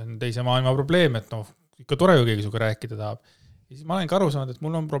see on teise maailma probleem, et ikka tore ju keegi suga rääkida tahab. Ja siis ma olen ka aru saanud, et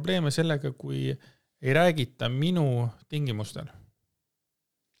mul on probleeme sellega, kui ei räägita minu tingimustel.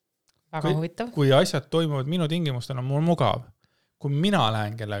 Väga huvitav. Kui asjad toimuvad minu tingimustel, on mul mugav. Kui mina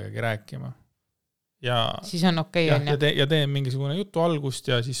lähen kellegagi rääkima. Siis on okei. Ja teen mingisugune jutu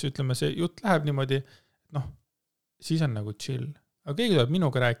algust ja siis ütleme, see jutt läheb niimoodi, siis on nagu chill. Aga keegi tuleb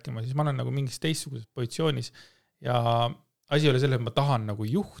minuga rääkima, siis ma olen nagu mingis teistsuguses positsioonis ja asi ei ole selles, et ma tahan nagu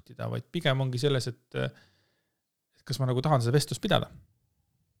juhtida, vaid pigem ongi selles, et kas ma nagu tahan seda vestlust pidada.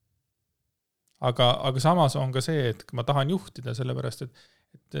 Aga samas on ka see, et ma tahan juhtida sellepärast,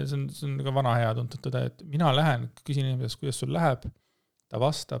 et see on ka vana hea tuntud tõde, et mina lähen, küsin inimesest, kuidas sul läheb, ta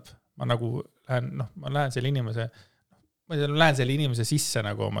vastab, ma lähen selle inimese, lähen selle inimese sisse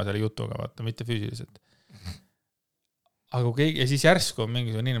nagu oma selle jutuga, vaata, mitte füüsiliselt. Aga kui keegi, ja siis järsku on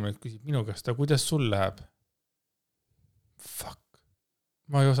mingisugune inimene, küsib minu käest, kuidas sul läheb? Fuck,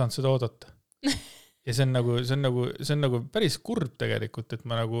 ma ei osanud seda oodata. Ja see on nagu päris kurb tegelikult, et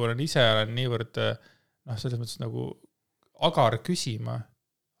ma nagu ise olen niivõrd, selles mõttes nagu agar küsima,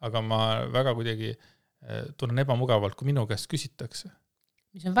 aga ma väga kuidagi tunnen ebamugavalt, kui minu käest küsitakse.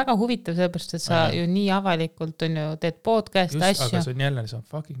 Mis on väga huvitav, sellepärast, et sa ju nii avalikult on ju, teed podcast asju. Aga see on jälle, see on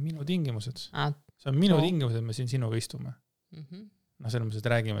fucking minu tingimused. See on minu tingimused, me siin sinuga istume. Selles mõttes,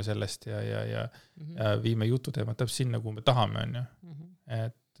 et räägime sellest ja viime jututeemat täpselt sinna, kuhu me tahame. On ju.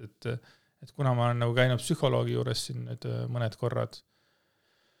 Et kuna ma olen nagu käinud psühholoogi juures siin nüüd mõned korrad,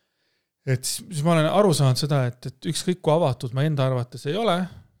 et siis ma olen aru saanud seda, et ükskõik kui avatud ma enda arvates ei ole,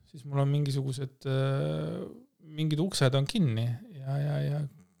 siis mul on mingid uksed on kinni ja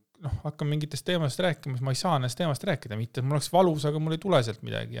hakkan mingitest teemast rääkima, siis ma ei saa nendest teemast rääkida, mitte mul oleks valus, aga mul ei tule sealt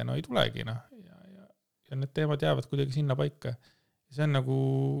midagi ja ei tulegi. Ja need teemad jäävad kuidagi sinna paika. Ja see on nagu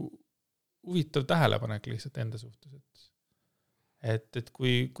huvitav tähelepanek lihtsalt enda suhtes. Et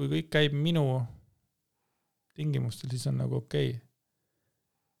kui kõik käib minu tingimustel, siis on nagu okei.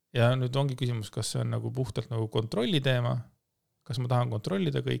 Ja nüüd ongi küsimus, kas see on nagu puhtalt nagu kontrolli teema, kas ma tahan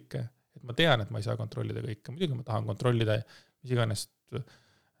kontrollida kõike, et ma tean, et ma ei saa kontrollida kõike, muidugi ma tahan kontrollida mis iganes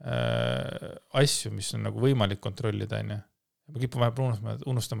asju, mis on nagu võimalik kontrollida. Ma kipun vahepeal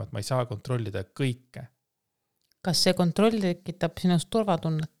unustama, et ma ei saa kontrollida kõike. Kas see kontroll tekitab sinust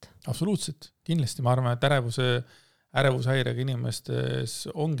turvatunnet? Absoluutselt, kindlasti. Ma arvan, et ärevushäirega inimestes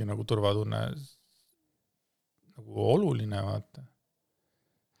ongi nagu turvatunne nagu oluline, vaata.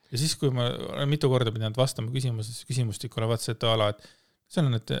 Ja siis, kui ma olen mitu korda pidanud vastama küsimustikule, vaata see ala, et see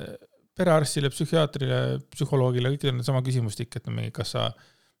on, et perearstile, psühhiaatrile, psühholoogile, kõik on sama küsimustik, et kas sa,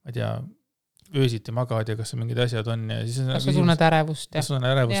 ma ei tea, öösiti magad ja kas sa mingid asjad on. Ja siis kas sa tunned ärevust? Kas sa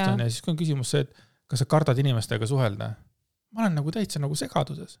tunned ärevust on ja siis kui on küsimus see, et kas sa kardad inimestega suhelda? Ma olen nagu täitsa nagu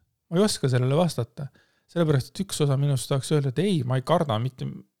segaduses. Ma ei oska sellele vastata. Sellepärast, et üks osa minust tahaks öelda, et ei, ma ei karda, mitte,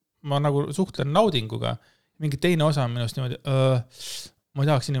 ma nagu suhtlen naudinguga. Mingi teine osa on minust niimoodi, ma ei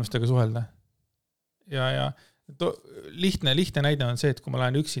tahaks inimestega suhelda. Ja lihtne näide on see, et kui ma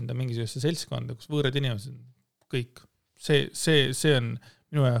lähen üksinda mingisugusesse seltskonda, kus võõrad inimesed, kõik, see on,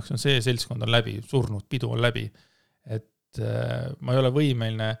 minu jaoks on see seltskond on läbi, surnud, pidu on läbi. Et ma ei ole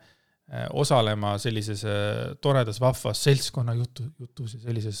võimeline osalema sellises toredas vahvas seltskonna jutus ja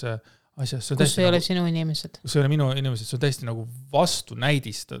sellises asjas. Kus ei ole sinu inimesed? Kus ei ole minu inimesed, see on täiesti nagu vastu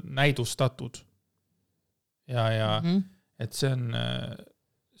näidustatud. Ja et see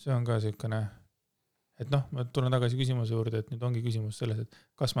on ka selline, et ma tulen tagasi küsimuse juurde, et nüüd ongi küsimus selles, et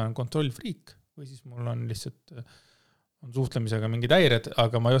kas ma olen kontrollfriik või siis mul on lihtsalt on suhtlemisega mingid häired,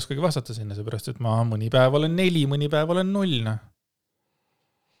 aga ma ei oskagi vastata sinna, seepärast, et ma mõni päev olen 4, mõni päev olen 0.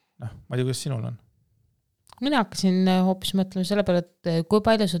 Ma ei tea, kuidas sinul on? Mina hakkasin hoopis mõtlema selle peale, et kui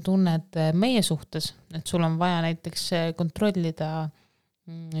palju sa tunned meie suhtes, et sul on vaja näiteks kontrollida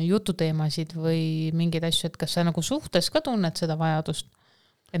jututeemasid või mingeid asju, et kas sa nagu suhtes ka tunned seda vajadust?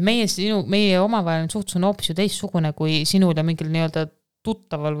 Et meie omavaheline suhtus on hoopis ju teistsugune kui sinul ja mingil nii-öelda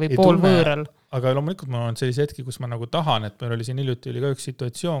tuttaval või poolvõõral. Aga loomulikult ma olen sellise hetki, kus ma nagu tahan, et meil oli siin hiljuti ka üks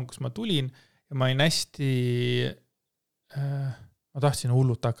situatsioon, kus ma tulin ja ma olin hästi... Ma tahtsin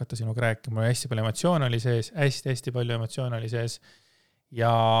hullult hakata sinuga rääkima, mul hästi palju emotsioon oli sees, hästi palju emotsioon oli sees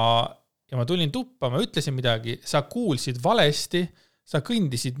ja ma tulin tuppa, ma ütlesin midagi, sa kuulsid valesti, sa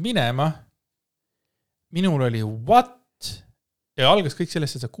kõndisid minema, minul oli what? Ja algas kõik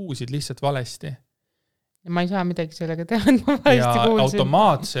sellest, et sa kuulsid lihtsalt valesti. Ja ma ei saa midagi sellega teha, et ma valesti kuulsin. Ja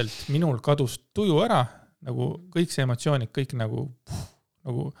automaatselt minul kadus tuju ära, nagu kõik see emotsioonid, kõik nagu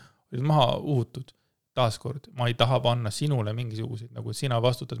olid maha uhutud. Taaskord, ma ei taha panna sinule mingisuguseid, nagu sina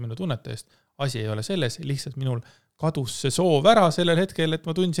vastutad minu tunnete eest. Asi ei ole selles, lihtsalt minul kadus see soov ära sellel hetkel, et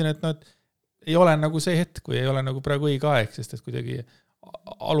ma tundsin, et ei ole nagu see hetk, kui ei ole nagu praegu õige aeg, sest et kuidagi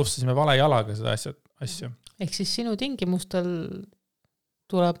alustasime vale jalaga seda asja. Ehk siis sinu tingimustel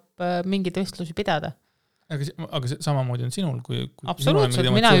tuleb mingeid vestlusi pidada? Aga samamoodi on sinul, kui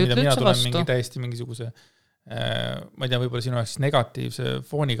absoluutselt, mina ei ütle üldse vastu. Mingi täiesti mingisuguse, ma ei tea, võib-olla sinu jaoks negatiivse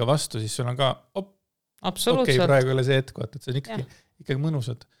fooniga vastu, siis sul on ka okei, praegu ei ole see hetk, et see on ikkagi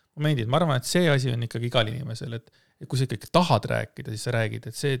mõnusad momendid. Ma arvan, et see asi on ikkagi igal inimesel, et kui sa ikkagi tahad rääkida, siis sa räägid,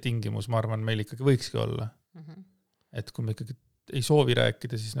 et see tingimus, ma arvan, meil ikkagi võikski olla. Et kui me ikkagi ei soovi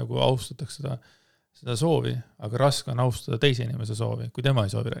rääkida, siis nagu austatakse seda soovi, aga raske on austada teise inimese soovi, kui tema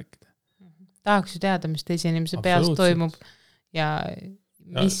ei soovi rääkida. Tahaks ju teada, mis teise inimese peas toimub ja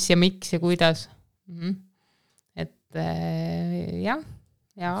mis ja miks ja kuidas. Et jah.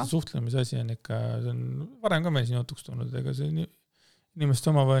 Suhtlemise asi on ikka, see on varem ka meil siin jutuks tulnud, ega see inimeste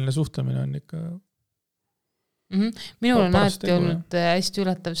omavaheline suhtlemine on ikka minul on alati olnud hästi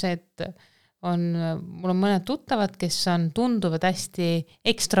üllatav see, et mul on mõned tuttavad, kes on tunduvad hästi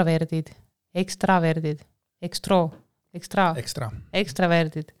ekstraverdid,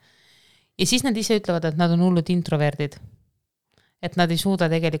 ja siis nad ise ütlevad, et nad on hullud introverdid, et nad ei suuda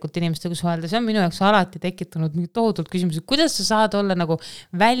tegelikult inimestega suhelda. See on minu jaoks alati tekitanud tohutult küsimusi, kuidas sa saad olla nagu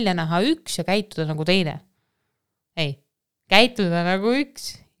välja näha üks ja käituda nagu teine. Ei, käituda nagu üks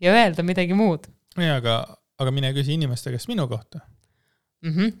ja öelda midagi muud. Ja, aga mine küsi inimeste käest minu kohta.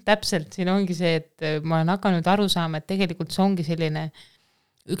 Täpselt, siin ongi see, et ma olen hakanud aru saama, et tegelikult see ongi selline,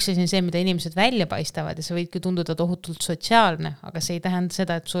 üks asi on see, mida inimesed välja paistavad ja sa võidki tunduda tohutult sotsiaalne, aga see ei tähenda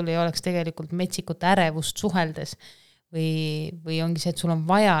seda, et sul ei oleks tegelikult metsikut ärevust suheldes või ongi see, et sul on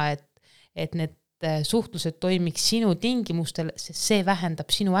vaja, et need suhtlused toimiks sinu tingimustel, sest see vähendab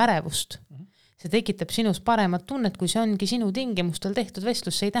sinu ärevust. See tekitab sinus paremat tunnet, kui see ongi sinu tingimustel tehtud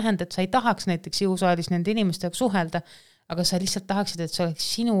vestlus. See ei tähenda, et sa ei tahaks näiteks jõusaalis nende inimestega suhelda, aga sa lihtsalt tahaksid, et see oleks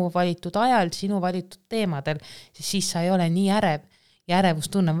sinu valitud ajal, sinu valitud teemadel, siis sa ei ole nii ärev ja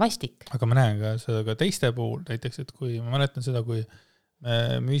ärevustunne on vastik. Aga ma näen ka seda ka teiste puhul, näiteks, et kui ma mäletan seda, kui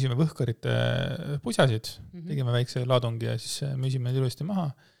me müüsime võhkarite pusasid, tegime väikse laadungi ja siis müüsime neid ilusti maha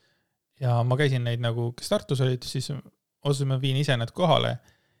ja ma käisin neid nagu, kes Tartus olid, siis otsusime viin ise need kohale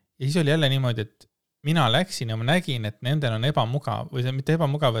ja siis oli jälle niimoodi, et mina läksin ja ma nägin, et nendel on ebamugav või see mitte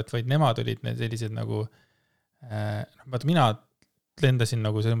ebamugav, vaid nemad olid need sellised nagu mina lendasin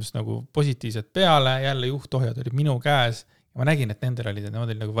nagu selles nagu positiivselt peale, jälle juhtohjad olid minu käes ja ma nägin, et nendel olid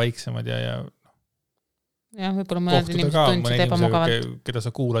nagu vaiksemad ja võib-olla mõned inimesed tundsid ebamugavalt. Keda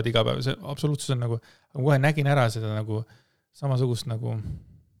sa kuulad iga päev, see absoluutsus on nagu, kohe nägin ära seda nagu samasugust nagu,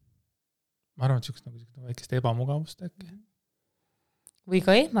 ma arvan, et sellist nagu väikest ebamugavust äkki. Või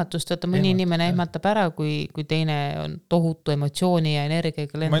ka ehmatust, et mõni inimene ehmatab ära, kui teine on tohutu emotsiooni ja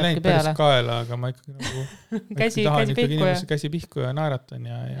energiaga lendabki peale. Ma ei läinud päris kaela, aga ma ikkagi nagu käsi pihku ja naeratan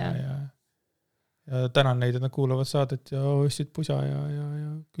ja tänan neid, et nad kuulavad saadet ja ostsid pusa ja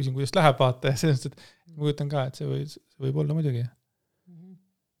küsin, kuidas läheb vaata ja selles, et ma kujutan ka, et see võib olla muidugi.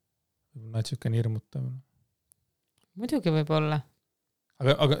 Natsukene hirmutav. Muidugi võib olla.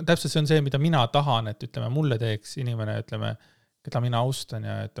 Aga täpselt see on see, mida mina tahan, et ütleme, mulle teeks inimene, ütleme, keda mina austan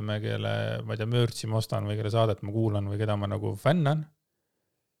ja ütleme, kelle, ma ei tea, mörtsi ma ostan või kelle saadet ma kuulan või keda ma nagu fännan,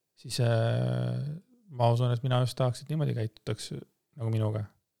 siis ma usun, et mina just tahaks, et niimoodi käitutaks nagu minuga.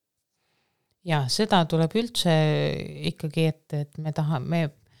 Ja seda tuleb üldse ikkagi ette, et me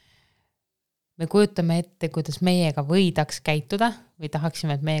kujutame ette, kuidas meiega võidaks käituda või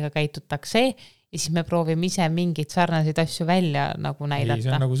tahaksime, et meiega käitutakse ja siis me proovime ise mingeid sarnaseid asju välja nagu näidata. Ei,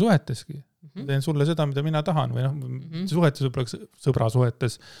 see on nagu suheteski. Teen sulle seda, mida mina tahan või suhetes võib-olla sõbra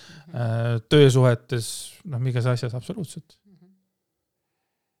suhetes, töösuhetes, migas asjas absoluutselt.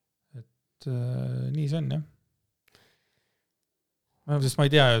 Et nii see on, jah. Sest ma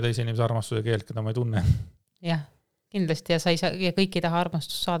ei tea ju teise inimese armastuse keelt, keda ma ei tunne. Jah, kindlasti ja kõik ei taha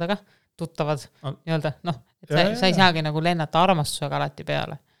armastust saada ka, tuttavad nii-öelda, sa ei saagi nagu lennata armastusega alati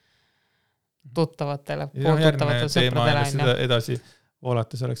peale tuttavatele, pooltuttavatele sõpradele. Edasi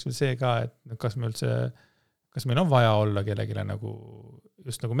voolates oleks veel see ka, et kas meil on vaja olla kellegile nagu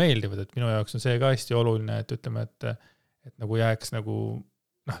just nagu meeldivad, et minu jaoks on see ka hästi oluline, et ütleme, et nagu jääks nagu,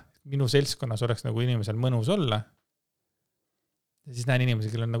 minu seltskonnas oleks nagu inimesel mõnus olla ja siis näen inimesi,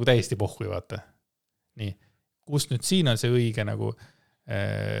 kellel on nagu täiesti pohhui, vaata. Nii, kus nüüd siin on see õige nagu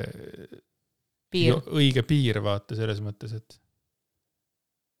õige piir, vaata, selles mõttes, et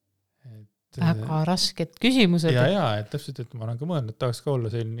väga rasked küsimused. Ja, et täpselt, et ma olen ka mõelnud, et tahaks ka olla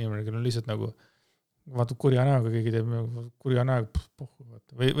selline inimene, kellel on lihtsalt nagu vaatab kurja näoga, keegi teeb kurja näoga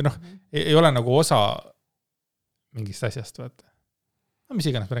või ei ole nagu osa mingist asjast, vaata. Mis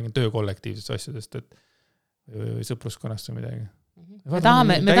iganes, ma räägin töökollektiivsest asjadest, või sõpruskonnast või midagi.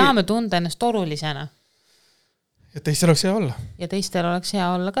 Me tahame tunda ennast olulisena. Ja teistel oleks hea olla. Ja teistel oleks hea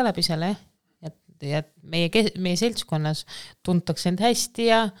olla ka läbi selle, et meie seltskonnas tuntakse end hästi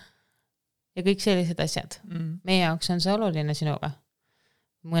ja kõik sellised asjad. Meie jaoks on see oluline sinuga.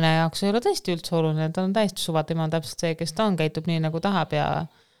 Mõne jaoks ei ole tõesti üldse oluline, ta on täiesti suva, tema on täpselt see, kes ta on, käitub nii, nagu tahab ja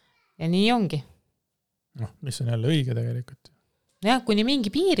nii ongi. Mis on jälle õige tegelikult. Jah, kuni mingi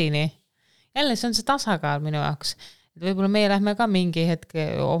piirini. Jälle see on see tasakaal minu jaoks. Võib-olla meie lähme ka mingi hetke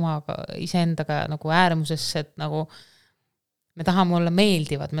omaga iseendaga nagu äärmusesse, et nagu me tahame olla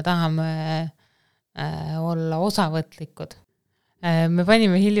meeldivad, me tahame olla osavõtlikud. Me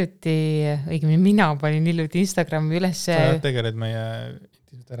panime hiljuti, õigemini mina panin hiljuti Instagrami üles. Sa tegeled meie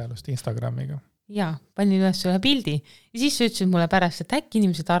positiivset eraelust Instagramiga. Jaa, panin üles ühe pildi ja siis sa ütlesid mulle pärast, et äkki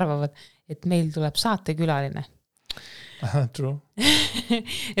inimesed arvavad, et meil tuleb saatekülaline. True.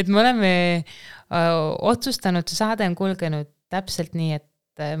 Et me oleme otsustanud, see saade on kulgenud täpselt nii, et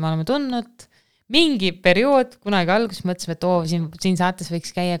me oleme tundnud mingi periood, kunagi alguses mõtlesime, et siin saates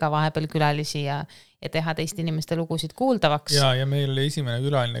võiks käia ka vahepeal külalisi ja teha teiste inimeste lugusid kuuldavaks. Ja meil oli esimene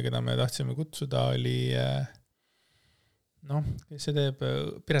külaline, keda me tahtsime kutsuda, oli kes see teeb,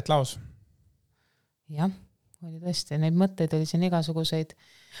 Piret Laos. Jah, oli tõesti, neid mõtteid oli siin igasuguseid.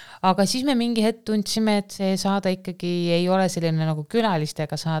 Aga siis me mingi hetk tundsime, et see saade ikkagi ei ole selline nagu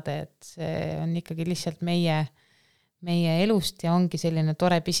külalistega saade, et see on ikkagi lihtsalt meie elust ja ongi selline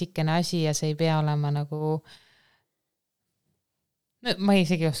tore pisikene asi ja see ei pea olema nagu ma ei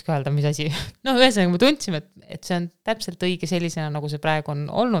isegi oska öelda, mis asi. Ühesõnaga me tundsime, et see on täpselt õige sellisena, nagu see praegu on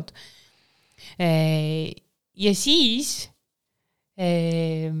olnud. Ja siis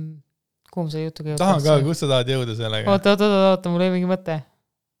kuhu ma selle jutuga jõudnud? Tahan ka, kus sa tahad jõuda sellega? Oota, mul ei mingi mõte.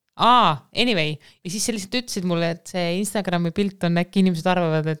 Anyway. Ja siis sa lihtsalt ütlesid mulle, et see Instagrami pilt on äkki inimesed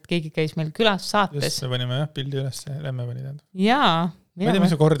arvavad, et keegi käis meil külas saates. Just, me panime pildi üles, lämme pani tähendab. Jaa. Ma ei tea,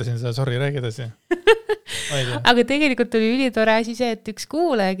 mis ma kordasin seda, sorry, räägi edasi. Aga tegelikult oli ülitore asi see, et üks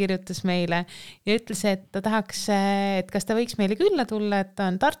kuulaja kirjutas meile ja ütles, et ta tahaks, et kas ta võiks meile külla tulla, et ta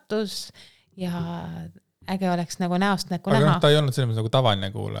on Tartus ja äge oleks nagu näost näkku näha. Aga ta ei olnud selles nagu tavaline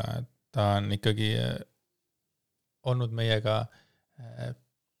kuulaja, ta on ikkagi olnud meiega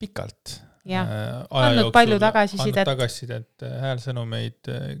pikalt. Andnud palju tagasisidet. Andnud tagasisidet, häälsõnumeid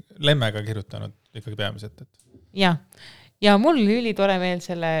lemmega kirjutanud ikkagi peamiselt. Ja mul oli ülitore meel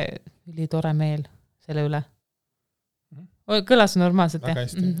selle üle. Kõlas normaalselt,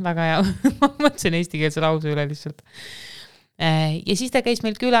 väga hea. Ma mõtlesin eestikeelse lause üle lihtsalt. Ja siis ta käis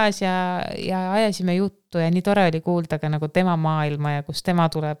meil külas ja ajasime juttu ja nii tore oli kuulda ka nagu tema maailma ja kus tema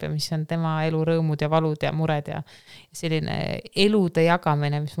tuleb ja mis on tema elu rõõmud ja valud ja mured ja selline elude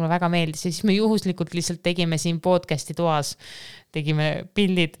jagamine, mis mulle väga meeldis. Ja siis me juhuslikult lihtsalt tegime siin podcasti toas, tegime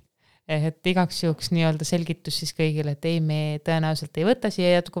pildid, et igaks juhuks nii-öelda selgitus siis kõigile, et ei, me tõenäoliselt ei võta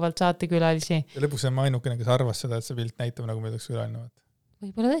siia jätkuvalt saatekülalisi. Ja lõpuks on ma ainukene, kes arvas seda, et see pilt näitab nagu me tuleks külaline.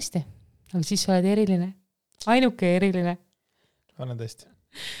 Võib-olla tõesti, aga siis sa oled eriline. Ainuke eriline. Olen tõesti.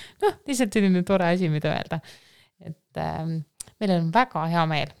 Lihtsalt selline tore asi, mida öelda. Et meil on väga hea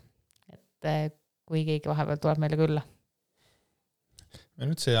meel, et kui keegi vahepeal tuleb meile külla. Meil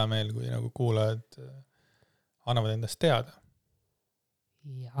on üldse hea meel, kui nagu kuulajad annavad endast teada.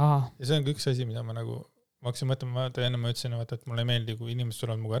 Ja see on üks asi, mida ma nagu hakkasin mõtlema, enne ma ütlesin, et mulle ei meeldi, kui inimesed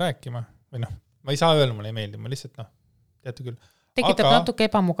tulevad muga rääkima või ma ei saa öelda, mulle ei meeldi, ma lihtsalt teate küll. Tekitab natuke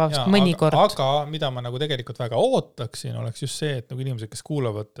ebamugavust mõnikord. Aga mida ma nagu tegelikult väga ootaksin, oleks just see, et nagu inimesed, kes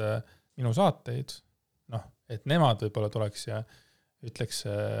kuulavad minu saateid, et nemad võib-olla tuleks ja ütleks,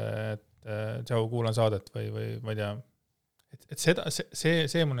 et tšau, kuulan saadet või ma ei tea, et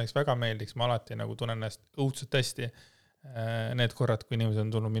see mulle väga meeldiks, ma alati nagu tunnen ennast õudselt hästi need korrad, kui inimesed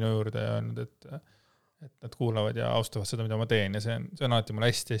on tulnud minu juurde ja öelnud, et nad kuulavad ja austavad seda, mida ma teen ja see on alati mulle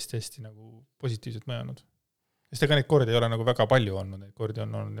hästi nagu positiivselt mõjunud. Sest ega neid kordi ei ole nagu väga palju olnud, neid kordi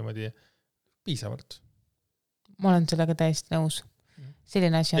on olnud niimoodi piisavalt. Ma olen sellega täiesti nõus.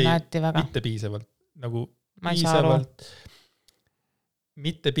 Selline asi on alati väga. Mitte piisavalt, nagu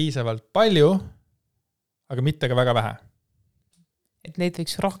mitte piisavalt palju, aga mitte ka väga vähe. Et neid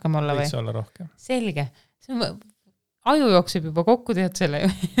võiks rohkem olla või? Võiks olla rohkem. Selge. Aju jookseb juba kokku tead selle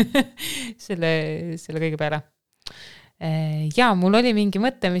kõige peale. Ja mul oli mingi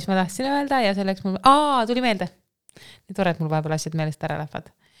mõte, mis ma tahtsin öelda ja selleks tuli meelde. Nii tore, et mul vahepeal asjad meelest ära lähevad.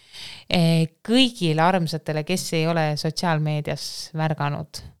 Kõigile armsatele, kes ei ole sotsiaalmeedias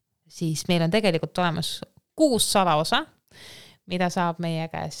märganud, siis meil on tegelikult olemas 6 salaosa, mida saab meie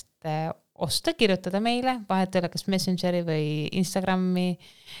käest osta, kirjutada meile, vahet ei ole kas Messengeri või Instagrami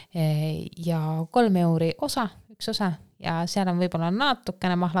ja 3 € üks osa ja seal on võib-olla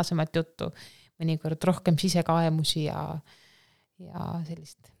natukene mahlasemat juttu, mõnikord rohkem sisekaemusi ja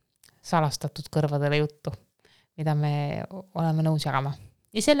sellist salastatud kõrvadele juttu, mida me oleme nõus jagama.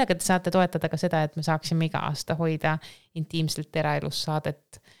 Ja sellega te saate toetada ka seda, et me saaksime iga aasta hoida intiimselt eraelus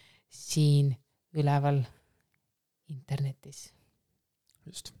saadet siin üleval internetis.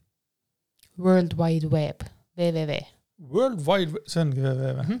 Just. World Wide Web, www. World Wide, see ongi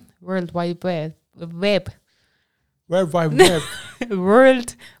www. World Wide Web. World Wide Web. World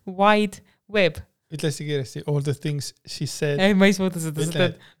Wide Web. Ütlesi kiiresti, all the things she said. Ei, ma ei suuda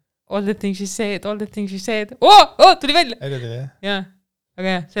seda. All the things she said. Tuli välja. Jaa, aga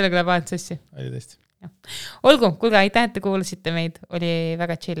jah, sellega läheb vahet sassi. Oli tõesti. Olgu, kuulge, aitäh, et te kuulasite meid. Oli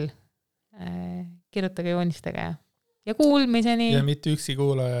väga chill. Kirjutage joonistage ja ja kuulmiseni. ja mitte ükski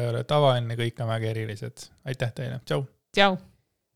kuulaja ei ole tavaline, kõik on väga erilised. Aitäh teile, tšau! Tšau!